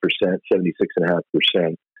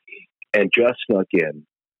 76.5%, and just snuck in.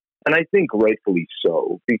 And I think rightfully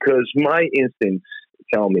so, because my instincts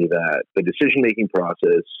tell me that the decision-making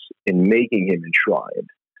process in making him enshrined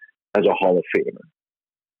as a Hall of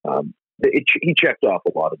Famer, he checked off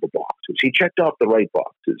a lot of the boxes. He checked off the right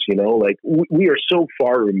boxes, like we are so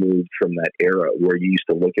far removed from that era where you used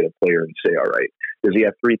to look at a player and say, all right, does he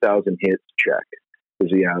have 3,000 hits? Check.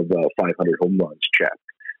 Does he have 500 home runs? Check.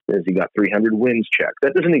 Has he got 300 wins? Check.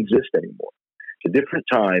 That doesn't exist anymore. It's a different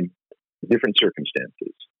time, different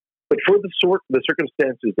circumstances. But for the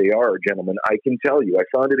circumstances they are, gentlemen, I can tell you,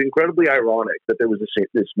 I found it incredibly ironic that there was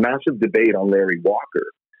this massive debate on Larry Walker.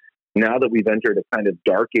 Now that we've entered a kind of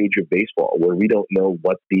dark age of baseball where we don't know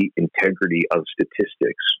what the integrity of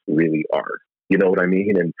statistics really are. You know what I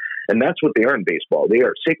mean? And that's what they are in baseball. They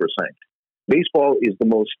are sacrosanct. Baseball is the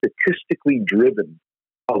most statistically driven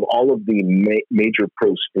of all of the major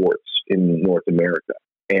pro sports in North America.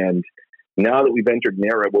 And now that we've entered an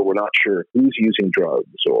era where we're not sure who's using drugs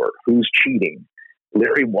or who's cheating,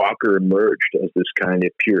 Larry Walker emerged as this kind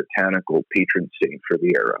of puritanical patron saint for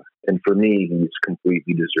the era. And for me, he's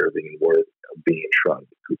completely deserving and worthy of being enshrined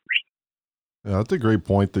in Cooperstown. Yeah, that's a great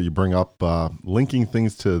point that you bring up, linking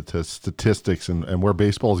things to statistics and where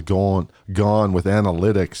baseball's gone with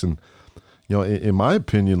analytics. And, in my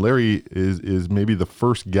opinion, Larry is maybe the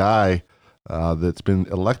first guy that's been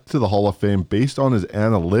elected to the Hall of Fame based on his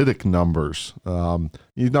analytic numbers.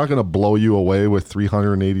 He's not going to blow you away with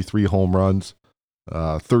 383 home runs,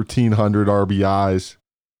 1,300 RBIs.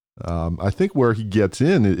 I think where he gets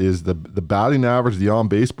in is the batting average, the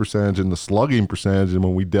on-base percentage, and the slugging percentage. And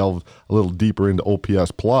when we delve a little deeper into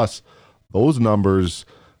OPS plus, those numbers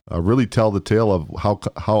really tell the tale of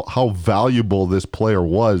how valuable this player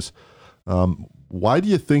was. Why do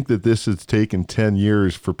you think that this has taken 10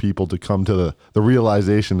 years for people to come to the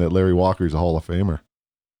realization that Larry Walker is a Hall of Famer?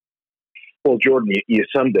 Well, Jordan, you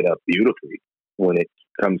summed it up beautifully when it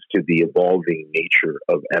comes to the evolving nature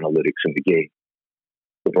of analytics in the game.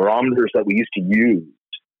 The barometers that we used to use,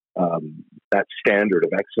 that standard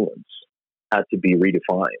of excellence, had to be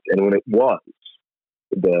redefined. And when it was,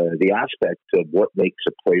 the aspects of what makes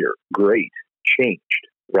a player great changed,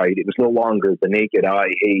 right? It was no longer the naked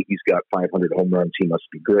eye, hey, he's got 500 home runs, he must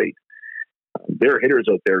be great. There are hitters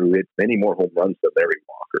out there who hit many more home runs than Larry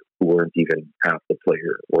Walker, who weren't even half the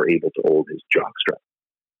player or able to hold his jockstrap.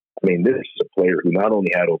 I mean, this is a player who not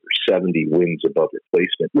only had over 70 wins above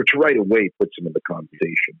replacement, which right away puts him in the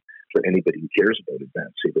conversation for anybody who cares about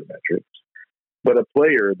advanced sabermetrics, but a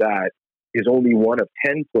player that is only one of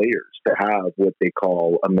 10 players to have what they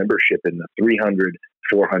call a membership in the 300,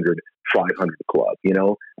 400, 500 club.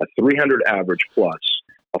 A 300 average plus,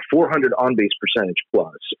 a 400 on-base percentage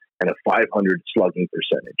plus, and a 500 slugging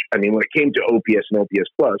percentage. I mean, when it came to OPS and OPS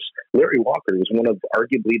plus, Larry Walker was one of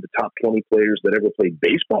arguably the top 20 players that ever played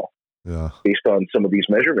baseball, based on some of these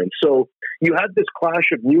measurements. So you had this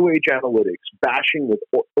clash of new age analytics bashing with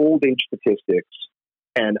old age statistics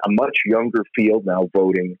and a much younger field now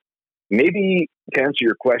voting. Maybe to answer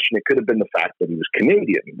your question, it could have been the fact that he was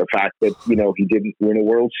Canadian, the fact that, he didn't win a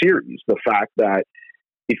World Series, the fact that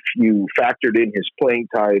if you factored in his playing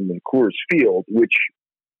time in Coors Field, which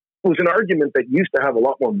was an argument that used to have a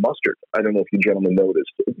lot more mustard, I don't know if you gentlemen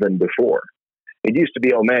noticed, than before. It used to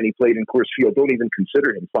be, oh man, he played in Coors Field, don't even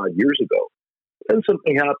consider him 5 years ago. Then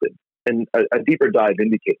something happened, and a deeper dive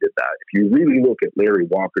indicated that. If you really look at Larry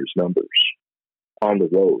Walker's numbers on the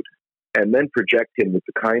road, and then project him with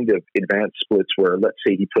the kind of advanced splits where, let's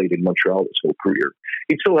say he played in Montreal his whole career,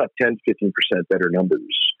 he'd still have 10, 15% better numbers,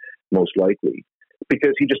 most likely,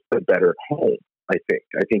 because he just played better at home, I think.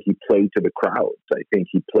 I think he played to the crowds. I think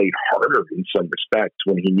he played harder in some respects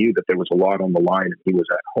when he knew that there was a lot on the line and he was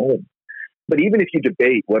at home. But even if you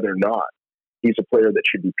debate whether or not he's a player that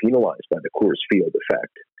should be penalized by the Coors Field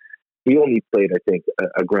effect, he only played, I think,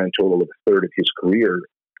 a grand total of a third of his career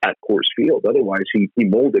at Coors Field. Otherwise, he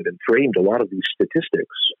molded and framed a lot of these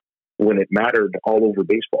statistics when it mattered all over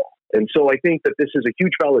baseball. And so I think that this is a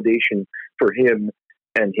huge validation for him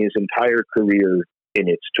and his entire career in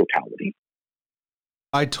its totality.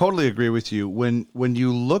 I totally agree with you. When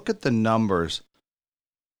you look at the numbers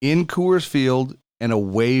in Coors Field and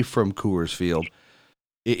away from Coors Field,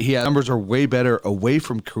 he had numbers are way better away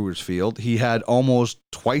from Coors Field. He had almost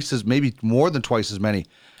twice as, maybe more than twice as many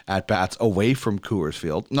at bats away from Coors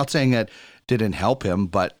Field. I'm not saying that didn't help him,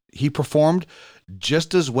 but he performed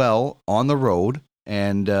just as well on the road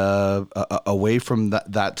and away from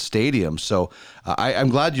that stadium. So I'm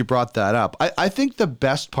glad you brought that up. I think the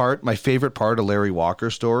best part, my favorite part of Larry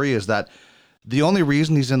Walker's story is that the only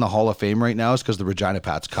reason he's in the Hall of Fame right now is because the Regina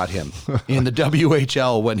Pats cut him in the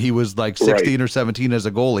WHL when he was like 16 or 17 as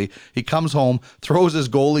a goalie. He comes home, throws his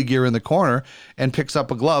goalie gear in the corner, and picks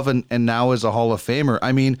up a glove and now is a Hall of Famer.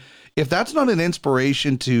 I mean, if that's not an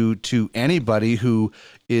inspiration to anybody who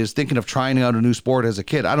is thinking of trying out a new sport as a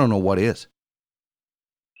kid, I don't know what is.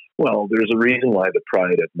 Well, there's a reason why the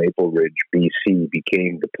Pride at Maple Ridge, BC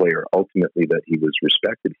became the player ultimately that he was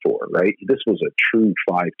respected for, right? This was a true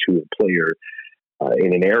 5-tool player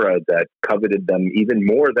in an era that coveted them even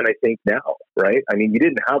more than I think now, right? I mean, you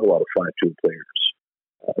didn't have a lot of 5-tool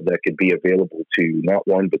players that could be available to not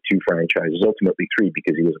one but two franchises, ultimately three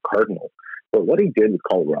because he was a Cardinal. But what he did with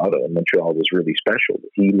Colorado and Montreal was really special.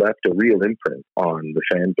 He left a real imprint on the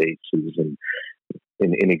fan bases and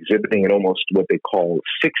in exhibiting an almost what they call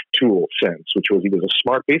six-tool sense, which was he was a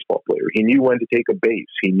smart baseball player. He knew when to take a base.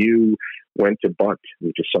 He knew when to bunt,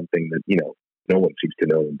 which is something that, no one seems to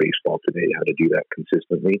know in baseball today, how to do that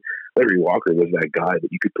consistently. Larry Walker was that guy that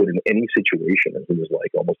you could put in any situation, and he was like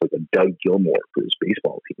almost like a Doug Gilmour for his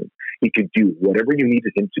baseball team. He could do whatever you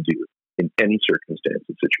needed him to do in any circumstance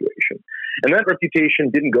and situation. And that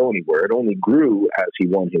reputation didn't go anywhere. It only grew as he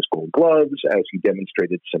won his Gold Gloves, as he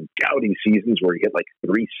demonstrated some gaudy seasons where he hit like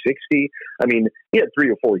 360. I mean, he had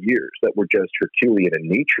 3 or 4 years that were just Herculean in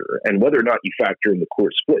nature. And whether or not you factor in the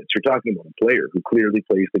court splits, you're talking about a player who clearly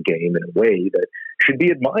plays the game in a way that should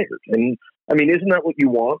be admired. And I mean, isn't that what you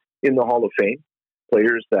want in the Hall of Fame?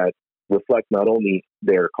 Players that reflect not only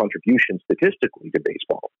their contribution statistically to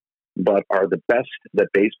baseball, but are the best that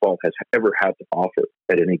baseball has ever had to offer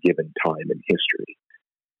at any given time in history.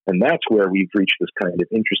 And that's where we've reached this kind of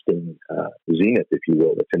interesting zenith, if you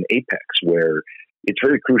will. It's an apex where it's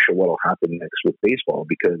very crucial what will happen next with baseball,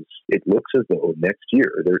 because it looks as though next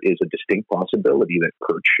year there is a distinct possibility that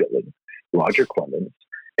Curt Schilling, Roger Clemens,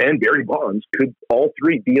 and Barry Bonds could all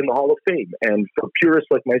three be in the Hall of Fame. And for purists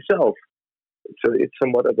like myself, it's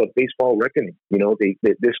somewhat of a baseball reckoning.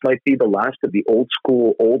 This might be the last of the old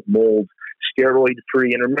school, old mold,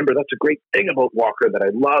 steroid-free. And remember, that's a great thing about Walker that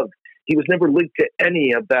I love. He was never linked to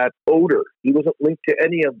any of that odor. He wasn't linked to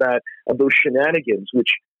any of those shenanigans,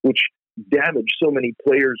 which damaged so many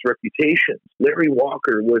players' reputations. Larry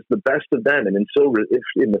Walker was the best of them, and in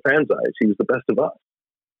the fans' eyes, he was the best of us.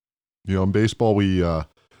 In baseball, we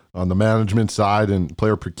on the management side and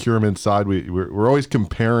player procurement side, we're always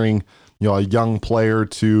comparing, a young player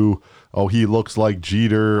to, he looks like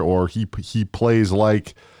Jeter, or he plays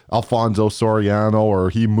like Alfonso Soriano, or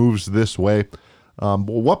he moves this way.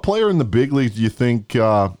 What player in the big leagues do you think,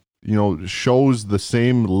 shows the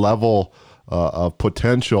same level of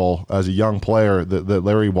potential as a young player that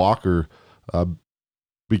Larry Walker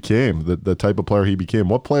became, the type of player he became?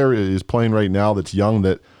 What player is playing right now that's young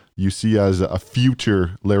that you see as a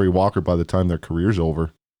future Larry Walker by the time their career's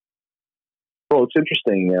over? Well, it's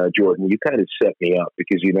interesting, Jordan. You kind of set me up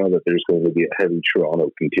because you know that there's going to be a heavy Toronto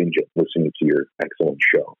contingent listening to your excellent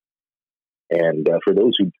show. And for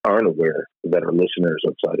those who aren't aware that are listeners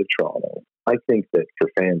outside of Toronto, I think that for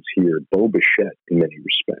fans here, Bo Bichette, in many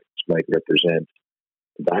respects, might represent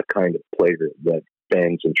that kind of player that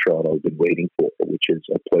fans in Toronto have been waiting for, which is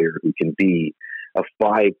a player who can be a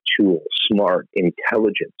 5-tool, smart,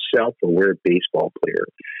 intelligent, self-aware baseball player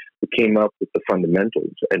who came up with the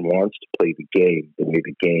fundamentals and wants to play the game the way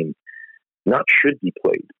the game not should be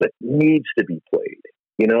played, but needs to be played.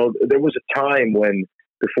 There was a time when,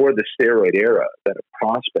 before the steroid era, that a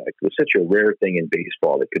prospect was such a rare thing in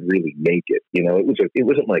baseball that could really make it. It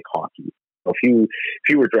wasn't like hockey. If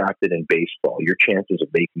you were drafted in baseball, your chances of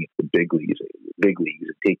making it to big leagues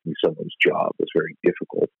and taking someone's job was very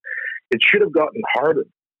difficult. It should have gotten harder,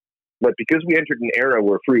 but because we entered an era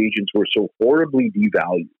where free agents were so horribly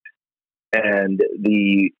devalued, and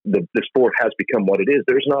the sport has become what it is,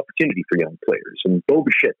 there's an opportunity for young players. And Bo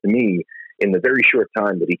Bichette, to me, in the very short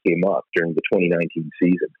time that he came up during the 2019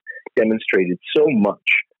 season, demonstrated so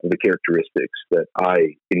much of the characteristics that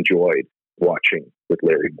I enjoyed watching with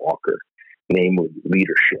Larry Walker, namely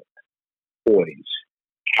leadership, poise,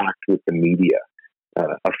 tact with the media,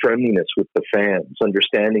 a friendliness with the fans,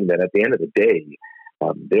 understanding that at the end of the day,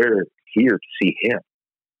 they're here to see him.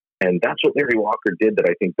 And that's what Larry Walker did that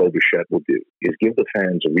I think Bo Bichette will do, is give the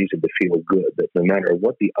fans a reason to feel good, that no matter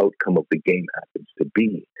what the outcome of the game happens to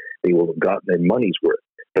be, they will have gotten their money's worth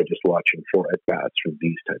by just watching 4 at-bats from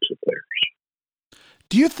these types of players.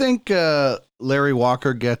 Do you think Larry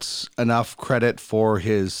Walker gets enough credit for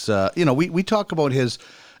his, we talk about his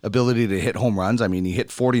ability to hit home runs. I mean, he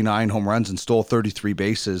hit 49 home runs and stole 33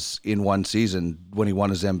 bases in one season when he won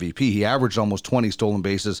his MVP. He averaged almost 20 stolen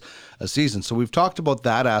bases a season. So we've talked about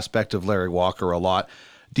that aspect of Larry Walker a lot.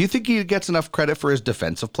 Do you think he gets enough credit for his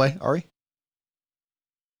defensive play, Ari?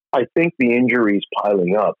 I think the injuries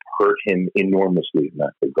piling up hurt him enormously in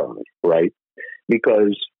that regard, right?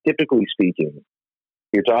 Because typically speaking,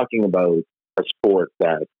 you're talking about a sport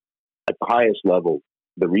that at the highest level,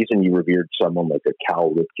 the reason you revered someone like a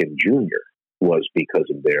Cal Ripken Jr. was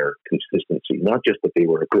because of their consistency. Not just that they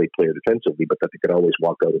were a great player defensively, but that they could always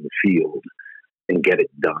walk out in the field and get it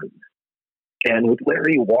done. And with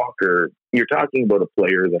Larry Walker, you're talking about a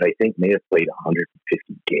player that I think may have played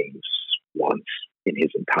 150 games once in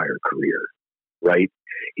his entire career, right?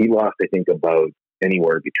 He lost, I think, about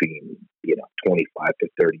anywhere between 25 to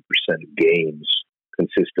 30% of games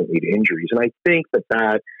consistently to injuries. And I think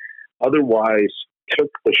that otherwise took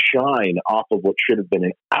the shine off of what should have been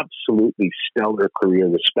an absolutely stellar career,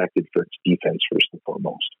 respected for its defense first and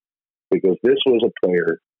foremost. Because this was a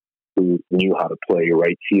player who knew how to play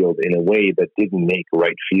right field in a way that didn't make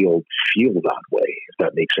right field feel that way, if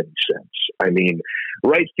that makes any sense. I mean,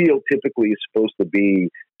 right field typically is supposed to be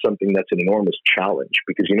something that's an enormous challenge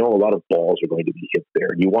because a lot of balls are going to be hit there.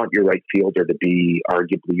 You want your right fielder to be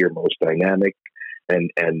arguably your most dynamic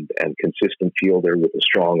and consistent fielder with a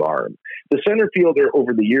strong arm. The center fielder,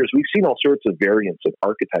 over the years, we've seen all sorts of variants of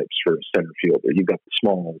archetypes for a center fielder. You've got the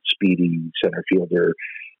small, speedy center fielder.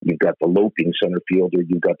 You've got the loping center fielder.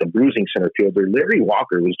 You've got the bruising center fielder. Larry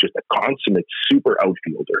Walker was just a consummate super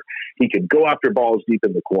outfielder. He could go after balls deep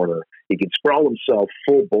in the corner. He could sprawl himself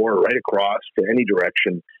full bore right across to any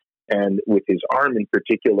direction. And with his arm in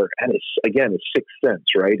particular, and his sixth sense,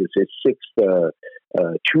 right? It's his sixth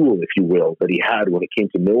tool, if you will, that he had when it came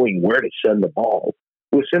to knowing where to send the ball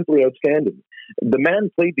was simply outstanding. The man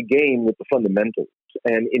played the game with the fundamentals.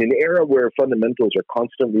 And in an era where fundamentals are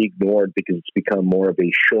constantly ignored because it's become more of a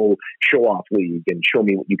show-off league and show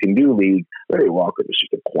me what you can do league, Larry Walker was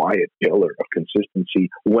just a quiet pillar of consistency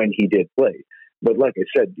when he did play. But like I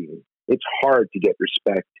said, Dean, it's hard to get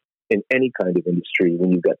respect in any kind of industry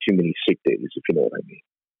when you've got too many sick days, if you know what I mean.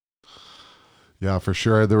 Yeah, for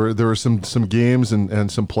sure. There were some games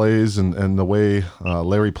and some plays and the way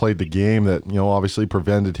Larry played the game that obviously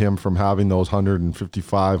prevented him from having those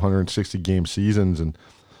 155, 160 game seasons. And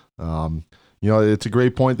it's a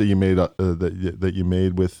great point that you made that you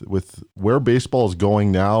made with where baseball is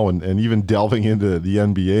going now, and even delving into the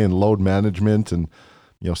NBA and load management and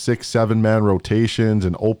 6-7 man rotations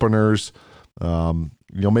and openers.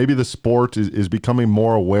 Maybe the sport is becoming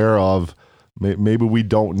more aware of. Maybe we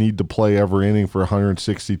don't need to play every inning for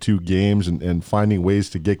 162 games and finding ways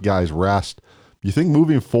to get guys rest. Do you think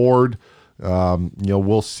moving forward,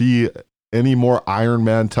 we'll see any more Iron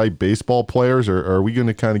Man type baseball players, or are we going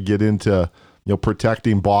to kind of get into,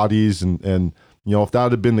 protecting bodies and if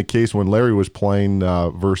that had been the case when Larry was playing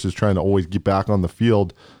versus trying to always get back on the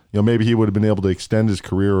field, maybe he would have been able to extend his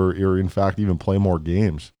career or in fact even play more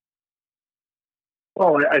games.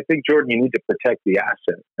 Well, I think, Jordan, you need to protect the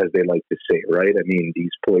asset, as they like to say, right? I mean, these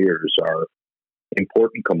players are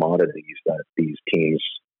important commodities that these teams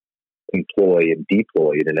employ and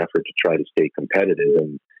deploy in an effort to try to stay competitive.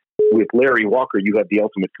 And with Larry Walker, you had the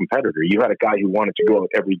ultimate competitor. You had a guy who wanted to go out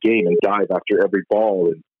every game and dive after every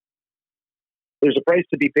ball. And there's a price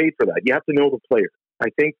to be paid for that. You have to know the player. I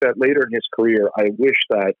think that later in his career, I wish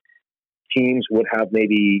that teams would have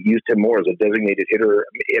maybe used him more as a designated hitter.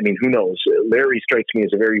 I mean, who knows? Larry strikes me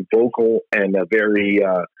as a very vocal and a very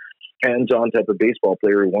hands-on type of baseball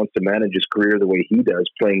player who wants to manage his career the way he does,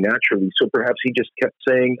 playing naturally. So perhaps he just kept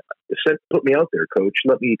saying, "Put me out there, coach.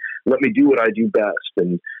 Let me do what I do best."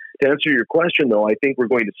 And to answer your question, though, I think we're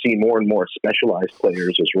going to see more and more specialized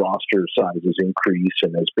players as roster sizes increase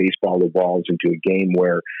and as baseball evolves into a game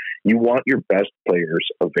where you want your best players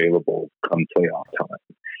available come playoff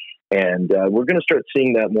time. And we're going to start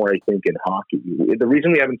seeing that more, I think, in hockey. The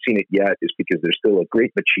reason we haven't seen it yet is because there's still a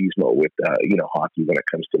great machismo with, hockey when it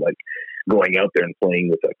comes to, like, going out there and playing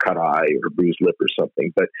with a cut eye or a bruised lip or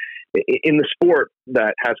something. But in the sport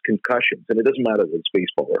that has concussions, and it doesn't matter if it's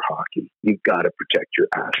baseball or hockey, you've got to protect your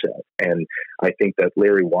asset. And I think that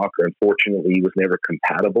Larry Walker, unfortunately, was never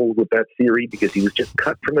compatible with that theory because he was just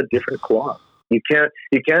cut from a different cloth. You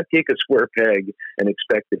can't take a square peg and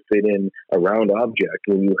expect to fit in a round object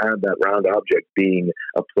when you have that round object being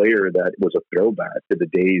a player that was a throwback to the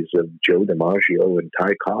days of Joe DiMaggio and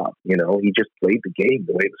Ty Cobb. You know, he just played the game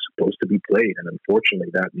the way it was supposed to be played, and unfortunately,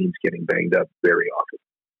 that means getting banged up very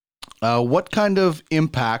often. What kind of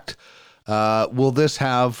impact will this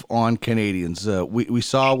have on Canadians? We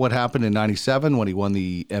saw what happened in '97 when he won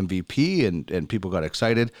the MVP, and people got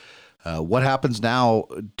excited. What happens now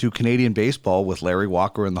to Canadian baseball with Larry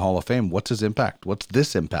Walker in the Hall of Fame? What's his impact? What's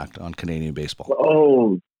this impact on Canadian baseball?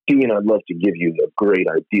 Oh, Dean, I'd love to give you a great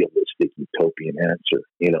idealistic utopian answer.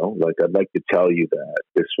 You know, like I'd like to tell you that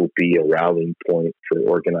this will be a rallying point for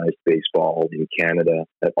organized baseball in Canada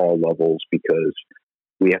at all levels, because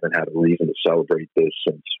we haven't had a reason to celebrate this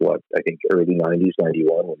since I think early '90s,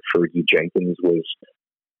 '91, when Fergie Jenkins was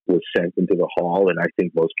sent into the Hall, and I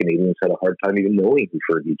think most Canadians had a hard time even knowing who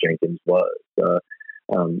Fergie Jenkins was.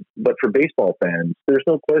 But for baseball fans, there's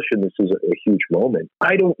no question this is a huge moment.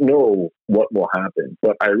 I don't know what will happen,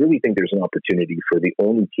 but I really think there's an opportunity for the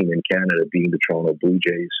only team in Canada, being the Toronto Blue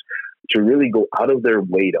Jays, to really go out of their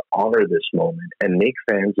way to honor this moment and make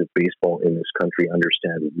fans of baseball in this country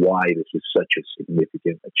understand why this is such a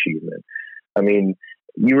significant achievement. I mean,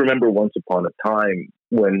 you remember once upon a time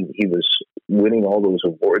when he was winning all those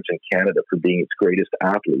awards in Canada for being its greatest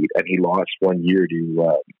athlete, and he lost one year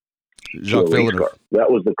to Jacques Villeneuve.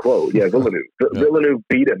 That was the quote. Yeah, Villeneuve. Villeneuve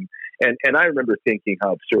beat him. And I remember thinking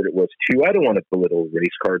how absurd it was, too. I don't want to belittle race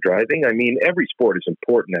car driving. I mean, every sport is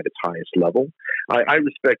important at its highest level. I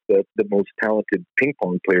respect the most talented ping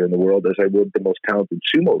pong player in the world as I would the most talented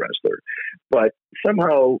sumo wrestler. But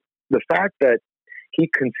somehow the fact that he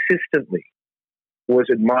consistently was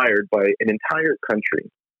admired by an entire country,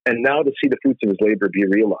 and now to see the fruits of his labor be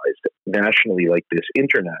realized nationally like this,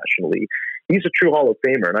 internationally, he's a true Hall of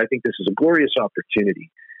Famer. And I think this is a glorious opportunity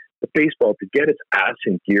for baseball to get its ass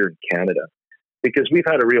in gear in Canada, because we've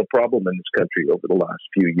had a real problem in this country over the last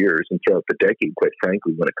few years and throughout the decade, quite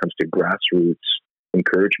frankly, when it comes to grassroots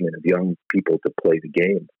encouragement of young people to play the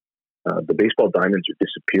game. The baseball diamonds are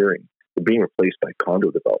disappearing. They're being replaced by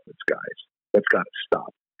condo developments, guys. That's got to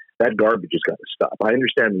stop. That garbage has got to stop. I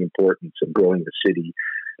understand the importance of growing the city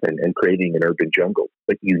and creating an urban jungle,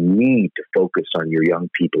 but you need to focus on your young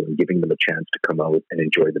people and giving them a chance to come out and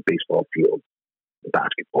enjoy the baseball field, the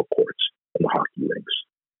basketball courts, and the hockey rinks.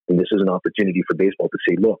 And this is an opportunity for baseball to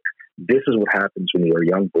say, look, this is what happens when you're a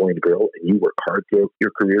young boy and girl and you work hard throughout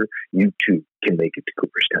your career. You too can make it to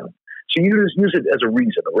Cooperstown. So you just use it as a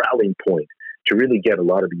reason, a rallying point to really get a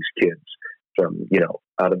lot of these kids from,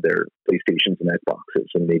 out of their PlayStations and Xboxes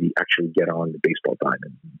and maybe actually get on the baseball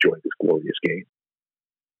diamond and enjoy this glorious game.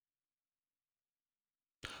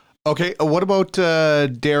 Okay, what about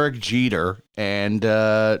Derek Jeter and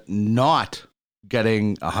not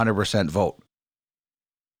getting 100% vote?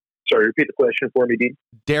 Sorry, repeat the question for me, Dean.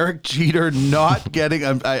 Derek Jeter not getting.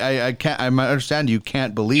 I can't. I understand you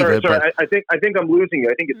can't believe it. Sorry. But I think I'm losing you.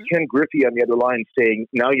 I think it's Ken Griffey on the other line saying,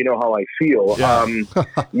 "Now you know how I feel."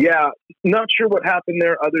 Yeah. Not sure what happened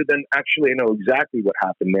there. Other than actually, I know exactly what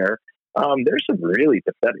happened there. There's some really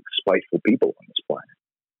pathetic, spiteful people on this planet,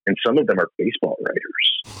 and some of them are baseball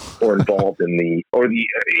writers or involved in the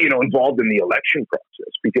election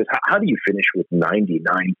process. Because how do you finish with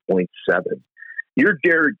 99.7? You're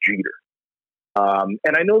Derek Jeter.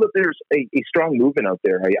 And I know that there's a strong movement out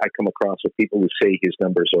there. I come across with people who say his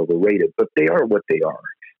numbers are overrated, but they are what they are.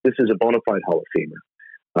 This is a bona fide Hall of Famer.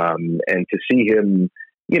 And to see him,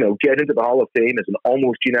 get into the Hall of Fame as an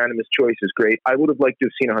almost unanimous choice is great. I would have liked to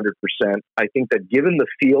have seen 100%. I think that given the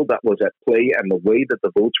field that was at play and the way that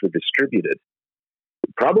the votes were distributed,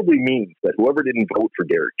 it probably means that whoever didn't vote for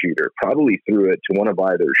Derek Jeter probably threw it to one of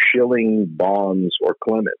either Schilling, Bonds, or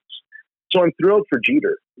Clemens. So I'm thrilled for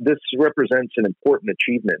Jeter. This represents an important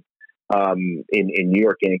achievement in New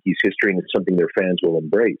York Yankees history, and it's something their fans will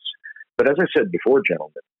embrace. But as I said before,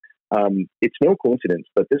 gentlemen, it's no coincidence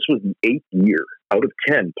that this was the 8th year out of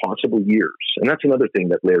 10 possible years. And that's another thing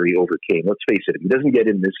that Larry overcame. Let's face it, if he doesn't get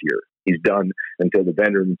in this year, he's done until the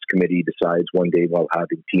Veterans Committee decides one day while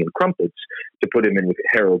having tea and crumpets to put him in with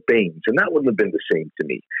Harold Baines. And that wouldn't have been the same to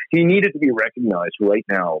me. He needed to be recognized right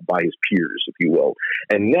now by his peers, if you will.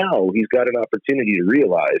 And now he's got an opportunity to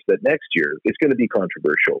realize that next year it's going to be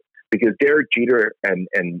controversial, because Derek Jeter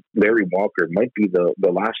and Larry Walker might be the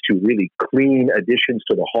last two really clean additions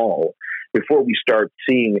to the Hall before we start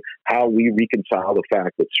seeing how we reconcile the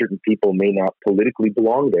fact that certain people may not politically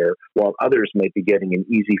belong there, while others might be getting an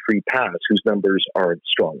easy free pass whose numbers aren't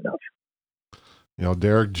strong enough.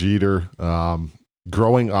 Derek Jeter,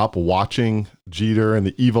 growing up watching Jeter and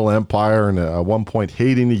the evil empire, and at one point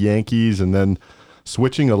hating the Yankees, and then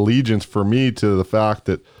switching allegiance for me to the fact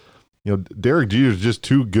that, Derek Jeter is just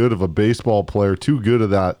too good of a baseball player, too good of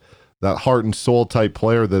that heart and soul type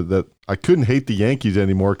player that I couldn't hate the Yankees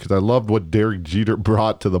anymore because I loved what Derek Jeter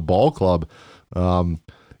brought to the ball club.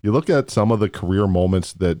 You look at some of the career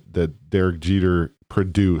moments that Derek Jeter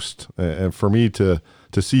produced, and for me to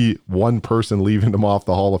see one person leaving him off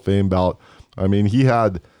the Hall of Fame ballot, I mean, he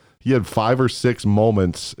had 5 or 6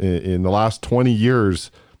 moments in the last 20 years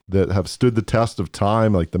that have stood the test of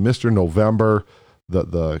time, like the Mr. November,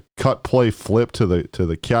 the cut play flip to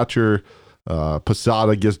the catcher.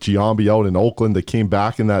 Posada gets Giambi out in Oakland. They came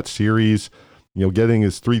back in that series, getting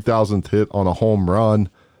his 3,000th hit on a home run.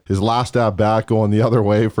 His last at bat going the other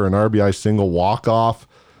way for an RBI single walk-off.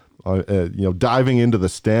 Diving into the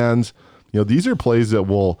stands. These are plays that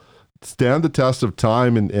will stand the test of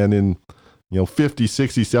time, and in 50,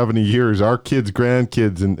 60, 70 years, our kids,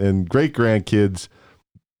 grandkids, and great-grandkids,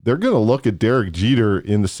 they're going to look at Derek Jeter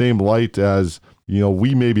in the same light as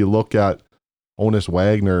we maybe look at Honus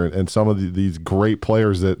Wagner and some of these great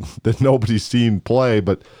players that nobody's seen play,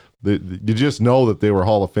 but you just know that they were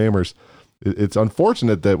Hall of Famers. It's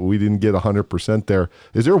unfortunate that we didn't get 100% there.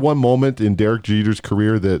 Is there one moment in Derek Jeter's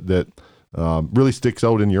career that really sticks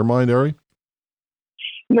out in your mind, Ari?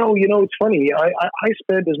 No, it's funny. I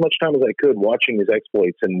spent as much time as I could watching his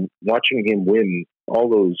exploits and watching him win all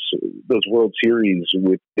those World Series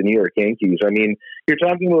with the New York Yankees. I mean, you're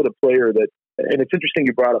talking about a player that, and it's interesting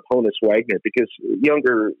you brought up Honus Wagner because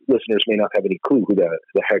younger listeners may not have any clue who the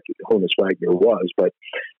heck Honus Wagner was, but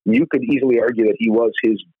you could easily argue that he was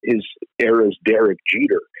his era's Derek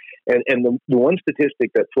Jeter. And the one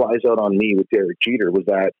statistic that flies out on me with Derek Jeter was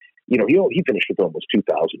that, he finished with almost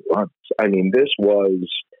 2,000 runs. I mean, this was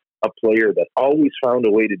a player that always found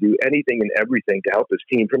a way to do anything and everything to help his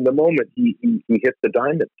team from the moment he hit the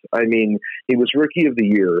diamond. I mean, he was Rookie of the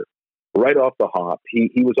Year right off the hop.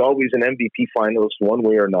 He was always an MVP finalist one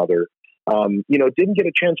way or another. Didn't get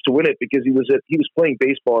a chance to win it because he was playing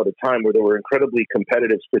baseball at a time where there were incredibly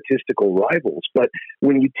competitive statistical rivals. But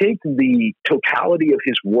when you take the totality of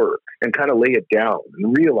his work and kind of lay it down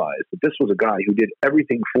and realize that this was a guy who did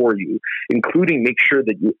everything for you, including make sure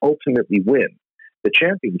that you ultimately win the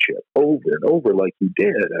championship over and over like he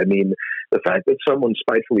did. I mean, the fact that someone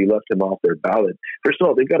spitefully left him off their ballot, first of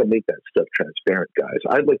all, they've got to make that stuff transparent, guys.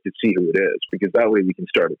 I'd like to see who it is, because that way we can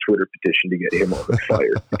start a Twitter petition to get him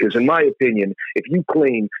fired. Because in my opinion, if you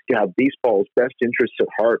claim to have baseball's best interests at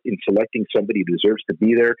heart in selecting somebody who deserves to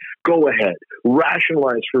be there, go ahead.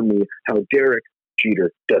 Rationalize for me how Derek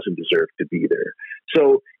Jeter doesn't deserve to be there.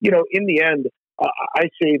 So, in the end, I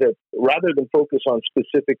say that rather than focus on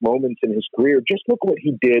specific moments in his career, just look what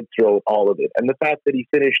he did throughout all of it. And the fact that he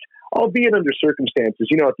finished, albeit under circumstances,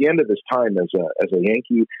 at the end of his time as a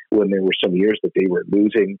Yankee, when there were some years that they were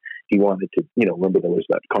losing, he wanted to, remember there was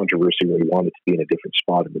that controversy where he wanted to be in a different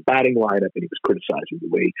spot in the batting lineup, and he was criticizing the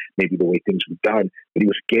way things were done. But he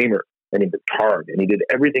was a gamer, and he worked hard, and he did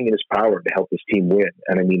everything in his power to help his team win.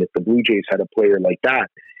 And I mean, if the Blue Jays had a player like that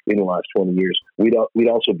in the last 20 years, we'd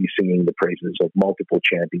also be singing the praises of multiple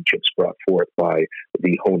championships brought forth by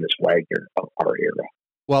the Honus Wagner of our era.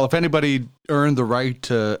 Well, if anybody earned the right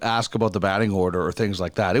to ask about the batting order or things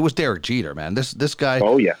like that, it was Derek Jeter, man. This guy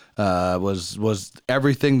was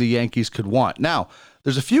everything the Yankees could want. Now,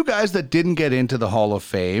 there's a few guys that didn't get into the Hall of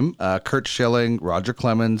Fame, Curt Schilling, Roger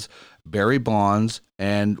Clemens, Barry Bonds,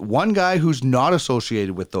 and one guy who's not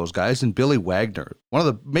associated with those guys, and Billy Wagner,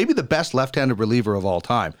 maybe the best left-handed reliever of all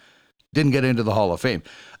time, didn't get into the Hall of Fame.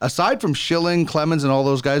 Aside from Schilling, Clemens, and all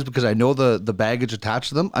those guys, because I know the baggage attached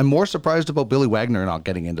to them, I'm more surprised about Billy Wagner not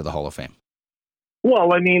getting into the Hall of Fame.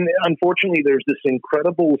 Well, I mean, unfortunately, there's this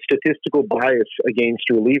incredible statistical bias against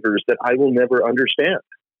relievers that I will never understand.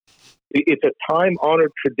 It's a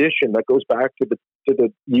time-honored tradition that goes back to the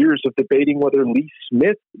years of debating whether Lee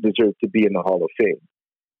Smith deserved to be in the Hall of Fame.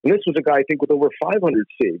 And this was a guy, I think, with over 500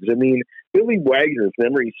 saves. I mean, Billy Wagner, if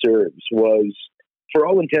memory serves, was, for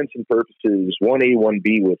all intents and purposes, 1A,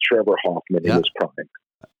 1B with Trevor Hoffman in his prime.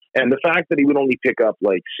 And the fact that he would only pick up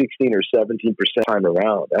like 16 or 17% time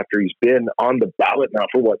around after he's been on the ballot now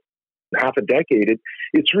for half a decade,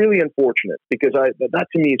 it's really unfortunate, because that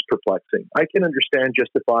to me is perplexing. I can understand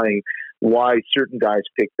justifying why certain guys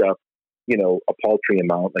picked up, a paltry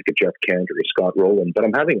amount like a Jeff Kent or a Scott Rowland, but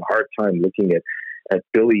I'm having a hard time looking at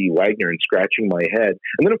Billy Wagner and scratching my head.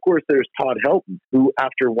 And then, of course, there's Todd Helton, who,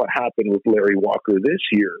 after what happened with Larry Walker this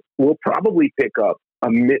year, will probably pick up a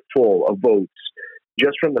mittful of votes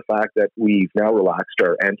just from the fact that we've now relaxed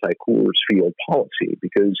our anti-Coors Field policy,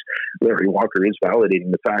 because Larry Walker is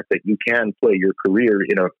validating the fact that you can play your career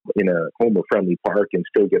in a homer-friendly park and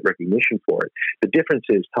still get recognition for it. The difference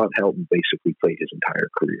is Todd Helton basically played his entire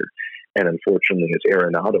career. And unfortunately, as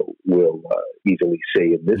Arenado will easily say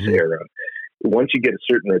in this era, once you get a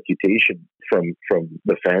certain reputation from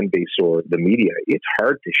the fan base or the media, it's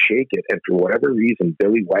hard to shake it. And for whatever reason,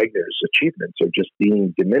 Billy Wagner's achievements are just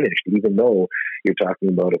being diminished, even though you're talking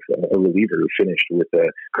about a reliever who finished with a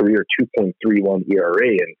career 2.31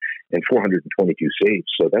 ERA and 422 saves.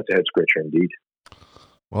 So that's a head-scratcher indeed.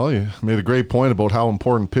 Well, you made a great point about how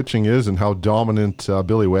important pitching is and how dominant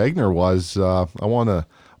Billy Wagner was. I want to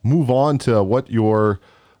move on to what your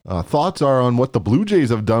thoughts are on what the Blue Jays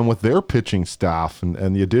have done with their pitching staff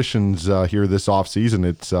and the additions here this offseason.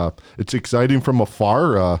 It's exciting from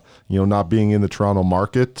afar, not being in the Toronto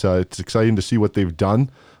market. It's exciting to see what they've done,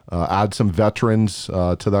 add some veterans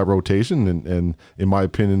to that rotation, and in my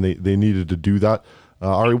opinion, they needed to do that.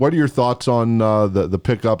 Ari, what are your thoughts on the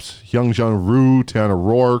pickups? Hyunjin Ryu, Tanner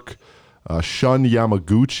Roark, Shun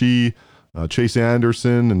Yamaguchi, Chase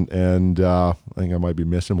Anderson, and I think I might be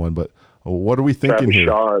missing one, but what are we thinking Travis here?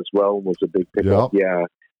 Shaw as well was a big pickup. Yep.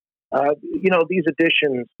 Yeah. These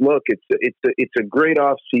additions, look, it's a great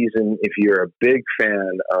off season if you're a big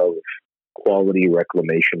fan of quality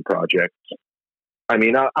reclamation projects. I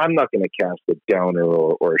mean, I'm not going to cast a downer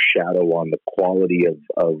or a shadow on the quality of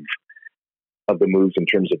the moves in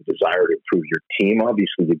terms of desire to improve your team.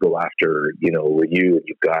 Obviously, you go after, Ryu, and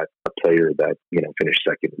you've got a player that, finished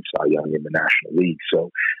second in Cy Young in the National League.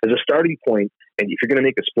 So as a starting point, and if you're going to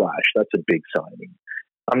make a splash, that's a big signing.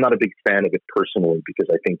 I'm not a big fan of it personally because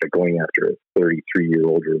I think that going after a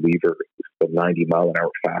 33-year-old reliever with a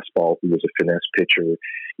 90-mile-an-hour fastball who was a finesse pitcher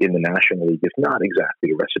in the National League is not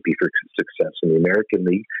exactly a recipe for success in the American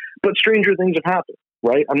League. But stranger things have happened,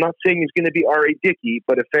 right? I'm not saying he's going to be R.A. Dickey,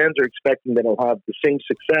 but if fans are expecting that he'll have the same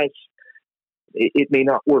success, it may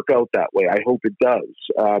not work out that way. I hope it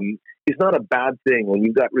does. It's not a bad thing when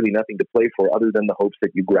you've got really nothing to play for other than the hopes that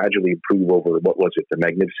you gradually improve over, the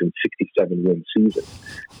magnificent 67-win season.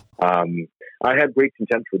 I had great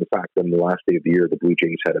contempt for the fact that on the last day of the year, the Blue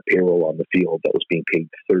Jays had a payroll on the field that was being paid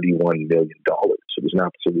 $31 million. So it was an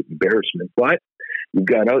absolute embarrassment. But you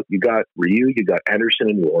got Ryu, you got Anderson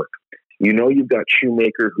and Roark. You've got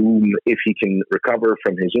Shoemaker, who, if he can recover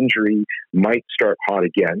from his injury, might start hot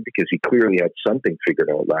again because he clearly had something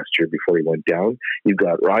figured out last year before he went down. You've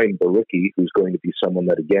got Ryan Barucki, who's going to be someone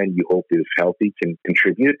that, again, you hope is healthy, can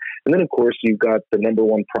contribute. And then, of course, you've got the number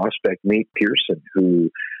one prospect, Nate Pearson,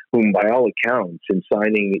 whom by all accounts, in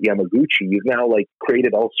signing Yamaguchi, you've now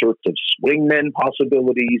created all sorts of swingmen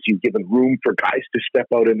possibilities. You've given room for guys to step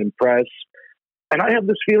out and impress. And I have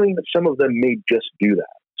this feeling that some of them may just do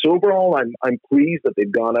that. So overall, I'm pleased that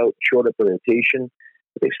they've gone out and shored up the rotation,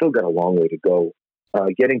 but they've still got a long way to go.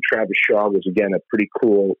 Getting Travis Shaw was, again, a pretty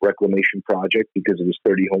cool reclamation project because of his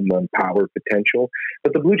 30 home run power potential.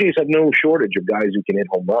 But the Blue Jays have no shortage of guys who can hit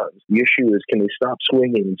home runs. The issue is, can they stop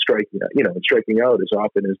swinging and striking out as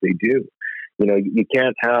often as they do? You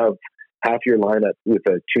can't have half your lineup with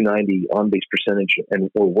a 290 on-base percentage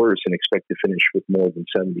or worse and expect to finish with more than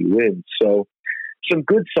 70 wins. So some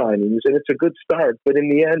good signings, and it's a good start. But in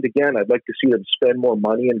the end, again, I'd like to see them spend more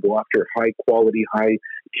money and go after high-quality,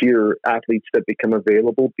 high-tier athletes that become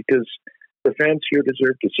available because the fans here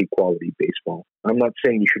deserve to see quality baseball. I'm not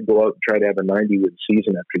saying you should go out and try to have a 90-win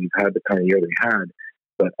season after you've had the kind of year they had,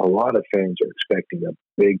 but a lot of fans are expecting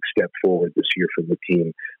a big step forward this year from the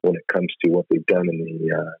team when it comes to what they've done in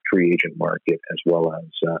the free agent market as well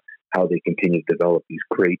as how they continue to develop these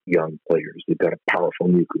great young players. They've got a powerful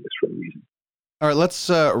nucleus for a reason. All right, let's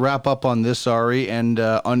wrap up on this, Ari. And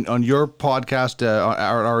on your podcast, at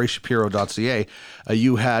arishapiro.ca,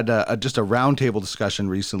 you had just a roundtable discussion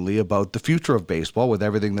recently about the future of baseball with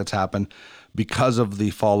everything that's happened because of the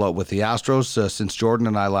fallout with the Astros. Since Jordan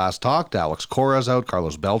and I last talked, Alex Cora's out,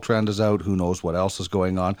 Carlos Beltran is out, who knows what else is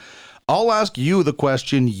going on. I'll ask you the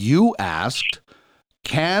question you asked.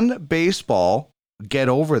 Can baseball get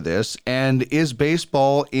over this? And is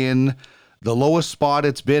baseball in the lowest spot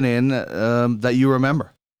it's been in that you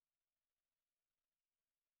remember?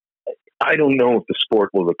 I don't know if the sport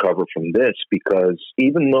will recover from this because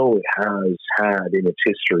even though it has had in its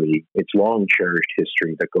history, its long cherished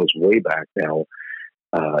history that goes way back now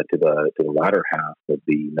to the latter half of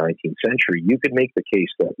the 19th century, you could make the case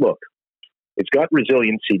that, look, it's got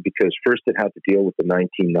resiliency because first it had to deal with the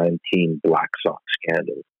 1919 Black Sox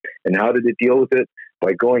scandal. And how did it deal with it?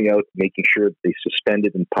 By going out, making sure that they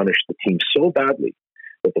suspended and punished the team so badly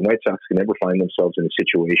that the White Sox can never find themselves in a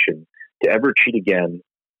situation to ever cheat again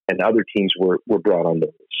and other teams were brought on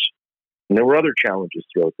notice. And there were other challenges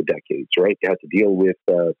throughout the decades, right? You had to deal with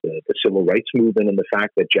the civil rights movement and the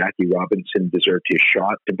fact that Jackie Robinson deserved his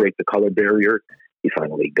shot to break the color barrier. He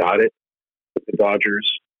finally got it with the Dodgers.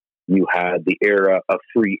 You had the era of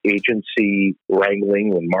free agency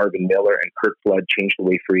wrangling when Marvin Miller and Curt Flood changed the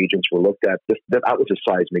way free agents were looked at. That was a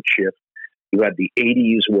seismic shift. You had the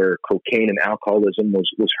 80s where cocaine and alcoholism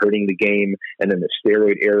was hurting the game, and then the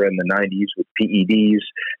steroid era in the 90s with PEDs.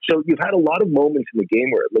 So you've had a lot of moments in the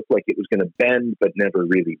game where it looked like it was going to bend but never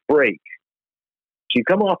really break. So you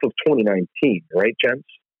come off of 2019, right, gents?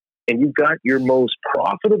 And you've got your most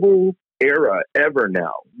profitable era ever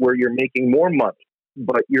now, where you're making more money,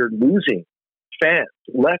 but you're losing fans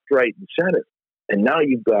left, right, and center. And now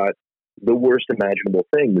you've got the worst imaginable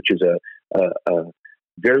thing, which is a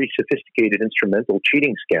very sophisticated instrumental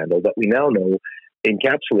cheating scandal that we now know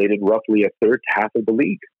encapsulated roughly a third to half of the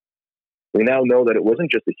league. We now know that it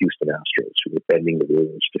wasn't just the Houston Astros who were bending the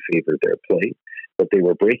rules to favor their play, but they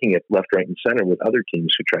were breaking it left, right, and center with other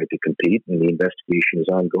teams who tried to compete, and the investigation is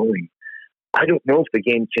ongoing. I don't know if the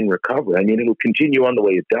game can recover. I mean, it'll continue on the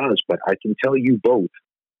way it does, but I can tell you both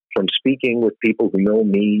from speaking with people who know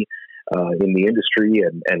me in the industry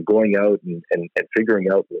and going out and figuring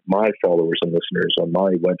out what my followers and listeners on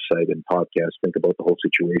my website and podcast think about the whole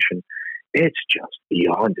situation. It's just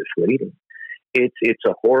beyond deflating. It's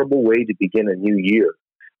a horrible way to begin a new year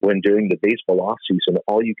when during the baseball offseason,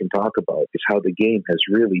 all you can talk about is how the game has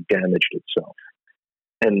really damaged itself.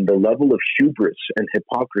 And the level of hubris and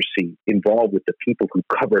hypocrisy involved with the people who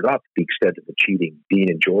covered up the extent of the cheating,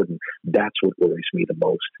 Dean and Jordan, that's what worries me the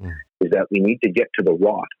most, is that we need to get to the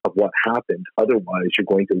rot of what happened. Otherwise, you're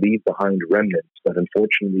going to leave behind remnants that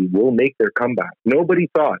unfortunately will make their comeback. Nobody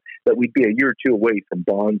thought that we'd be a year or two away from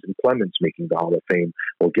Bonds and Clemens making the Hall of Fame.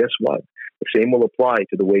 Well, guess what? The same will apply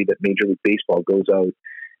to the way that Major League Baseball goes out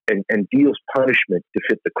and deals punishment to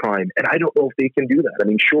fit the crime. And I don't know if they can do that. I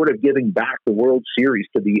mean, short of giving back the World Series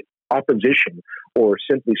to the opposition or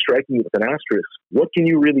simply striking you with an asterisk, what can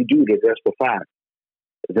you really do to address the fact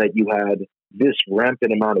that you had this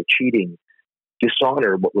rampant amount of cheating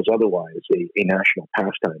dishonor what was otherwise a national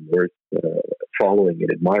pastime worth following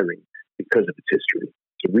and admiring because of its history?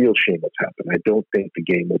 It's a real shame what's happened. I don't think the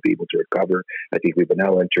game will be able to recover. I think we've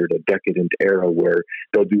now entered a decadent era where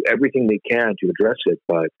they'll do everything they can to address it,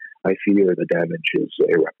 but I fear the damage is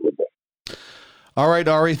irreparable. All right,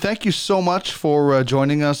 Ari, thank you so much for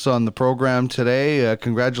joining us on the program today.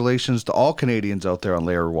 Congratulations to all Canadians out there on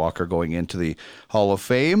Larry Walker going into the Hall of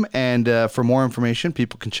Fame. And for more information,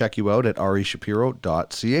 people can check you out at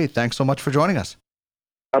arishapiro.ca. Thanks so much for joining us.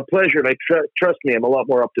 A pleasure, and trust me, I'm a lot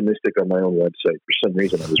more optimistic on my own website. For some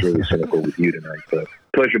reason, I was really cynical with you tonight.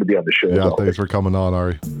 Pleasure to be on the show. Yeah, thanks for coming on,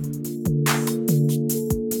 Ari.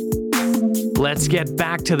 Let's get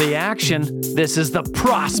back to the action. This is the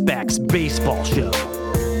Prospects Baseball Show.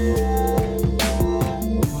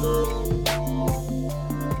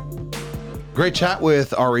 Great chat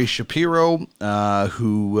with Ari Shapiro,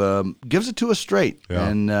 who gives it to us straight. Yeah.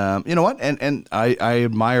 And you know what? And I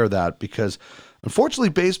admire that because unfortunately,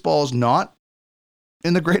 baseball is not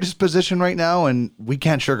in the greatest position right now, and we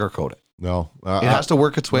can't sugarcoat it. No. It has to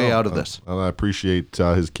work its way out of this. And I appreciate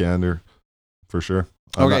his candor, for sure.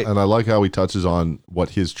 Okay. And I like how he touches on what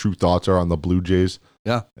his true thoughts are on the Blue Jays.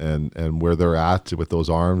 Yeah. And where they're at with those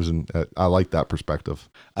arms, and I like that perspective.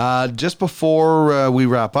 Just before we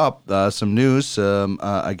wrap up, some news.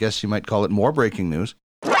 I guess you might call it more breaking news.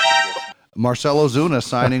 Marcell Ozuna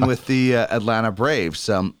signing with the Atlanta Braves.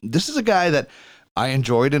 This is a guy that I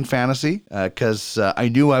enjoyed in fantasy because I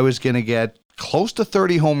knew I was going to get close to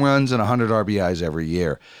 30 home runs and 100 RBIs every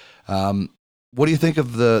year. What do you think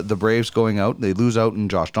of the Braves going out? They lose out in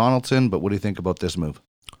Josh Donaldson, but what do you think about this move?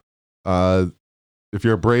 If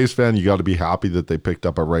you're a Braves fan, you got to be happy that they picked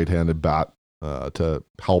up a right-handed bat to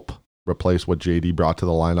help replace what JD brought to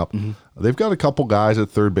the lineup. Mm-hmm. They've got a couple guys at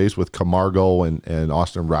third base with Camargo and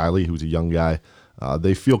Austin Riley, who's a young guy.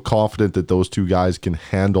 They feel confident that those two guys can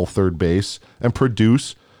handle third base and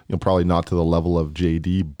produce, probably not to the level of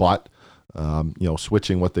JD, but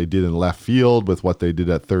switching what they did in left field with what they did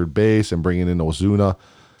at third base and bringing in Ozuna,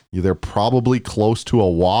 they're probably close to a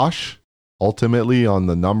wash ultimately on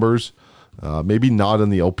the numbers. Maybe not in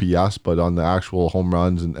the OPS, but on the actual home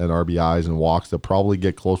runs and RBIs and walks, they'll probably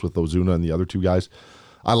get close with Ozuna and the other two guys.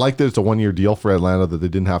 I like that it's a one-year deal for Atlanta, that they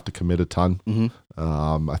didn't have to commit a ton.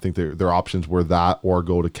 Mm-hmm. I think their options were that or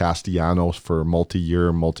go to Castellanos for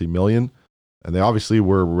multi-year, multi-million. And they obviously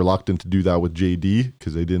were reluctant to do that with JD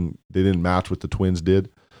because they didn't match what the Twins did.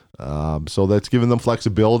 So that's given them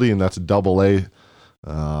flexibility, and that's a double-A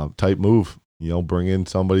type move. bring in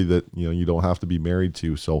somebody that, you don't have to be married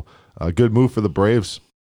to. So a good move for the Braves.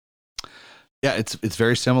 Yeah, it's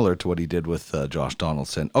very similar to what he did with Josh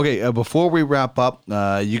Donaldson. Okay, before we wrap up,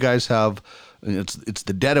 you guys have it's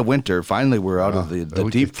the dead of winter. Finally, we're out of the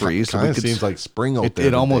deep freeze. Kind of seems like spring out there.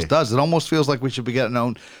 It almost does. It almost feels like we should be getting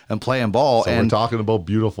out and playing ball. So and we're talking about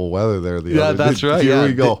beautiful weather there. That's right. Here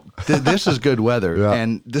we go. This is good weather, Yeah.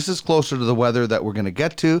 and this is closer to the weather that we're going to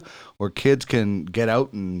get to, where kids can get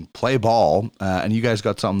out and play ball. And you guys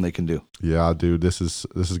got something they can do. Yeah, dude, this is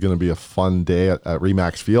going to be a fun day at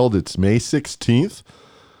Remax Field. It's May 16th.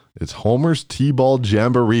 It's Homer's T-Ball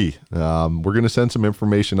Jamboree. We're going to send some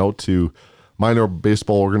information out to minor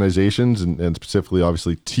baseball organizations and specifically,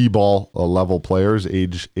 obviously, T-ball level players,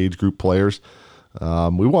 age group players.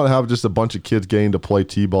 We want to have just a bunch of kids getting to play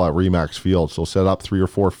T-ball at Remax Field. So set up 3 or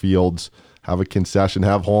 4 fields, have a concession,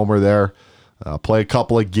 have Homer there. Play a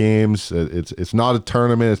couple of games. It's not a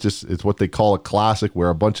tournament. It's what they call a classic, where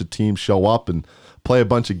a bunch of teams show up and play a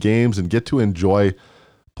bunch of games and get to enjoy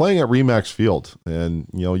playing at Remax Field. And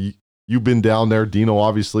you've been down there, Dino,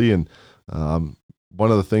 obviously, and one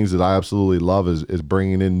of the things that I absolutely love is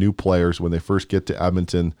bringing in new players when they first get to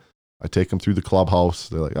Edmonton. I take them through the clubhouse.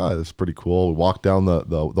 They're like, "Oh, this is pretty cool." We walk down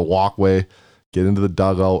the walkway, get into the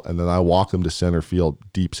dugout, and then I walk them to center field,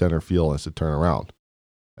 deep center field, and it's to turn around.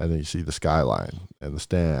 And then you see the skyline and the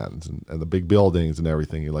stands and the big buildings and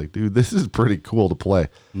everything. You're like, dude, this is pretty cool to play.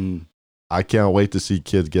 I can't wait to see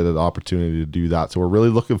kids get an opportunity to do that. So we're really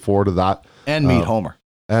looking forward to that. And meet Homer.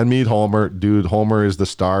 And meet Homer. Dude, Homer is the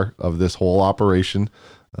star of this whole operation.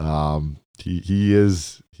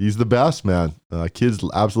 He's the best, man. Kids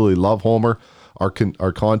absolutely love Homer.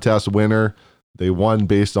 Our contest winner, they won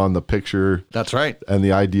based on the picture. That's right. And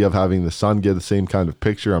the idea of having the son get the same kind of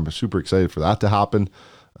picture. I'm super excited for that to happen.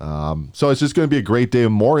 So it's just going to be a great day.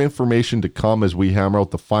 More information to come as we hammer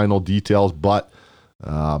out the final details. But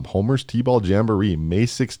Homer's T-Ball Jamboree, May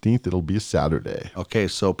 16th. It'll be a Saturday. Okay,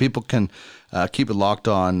 so people can keep it locked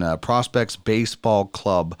on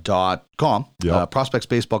prospectsbaseballclub.com,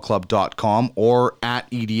 prospectsbaseballclub.com, or at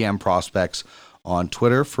EDM Prospects on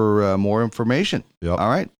Twitter for more information. Yep. All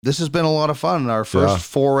right, this has been a lot of fun. Our first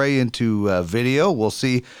foray into video. We'll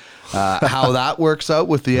see how that works out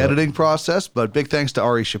with the editing process. But big thanks to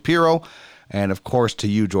Ari Shapiro. And, of course, to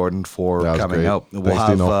you, Jordan, for coming out. We'll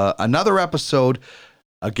have another episode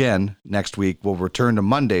again next week. We'll return to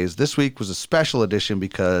Mondays. This week was a special edition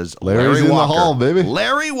because Larry's in the Hall, baby.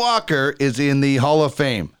 Larry Walker is in the Hall of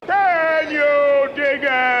Fame. Can you dig it?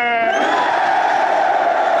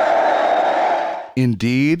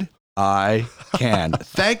 Indeed, I can.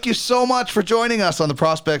 Thank you so much for joining us on the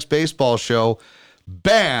Prospects Baseball Show.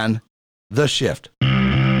 Ban the shift.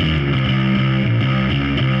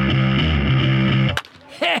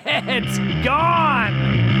 It's gone!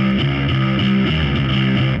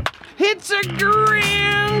 It's a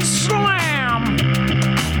grand slam!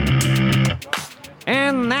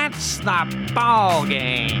 And that's the ball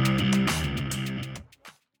game.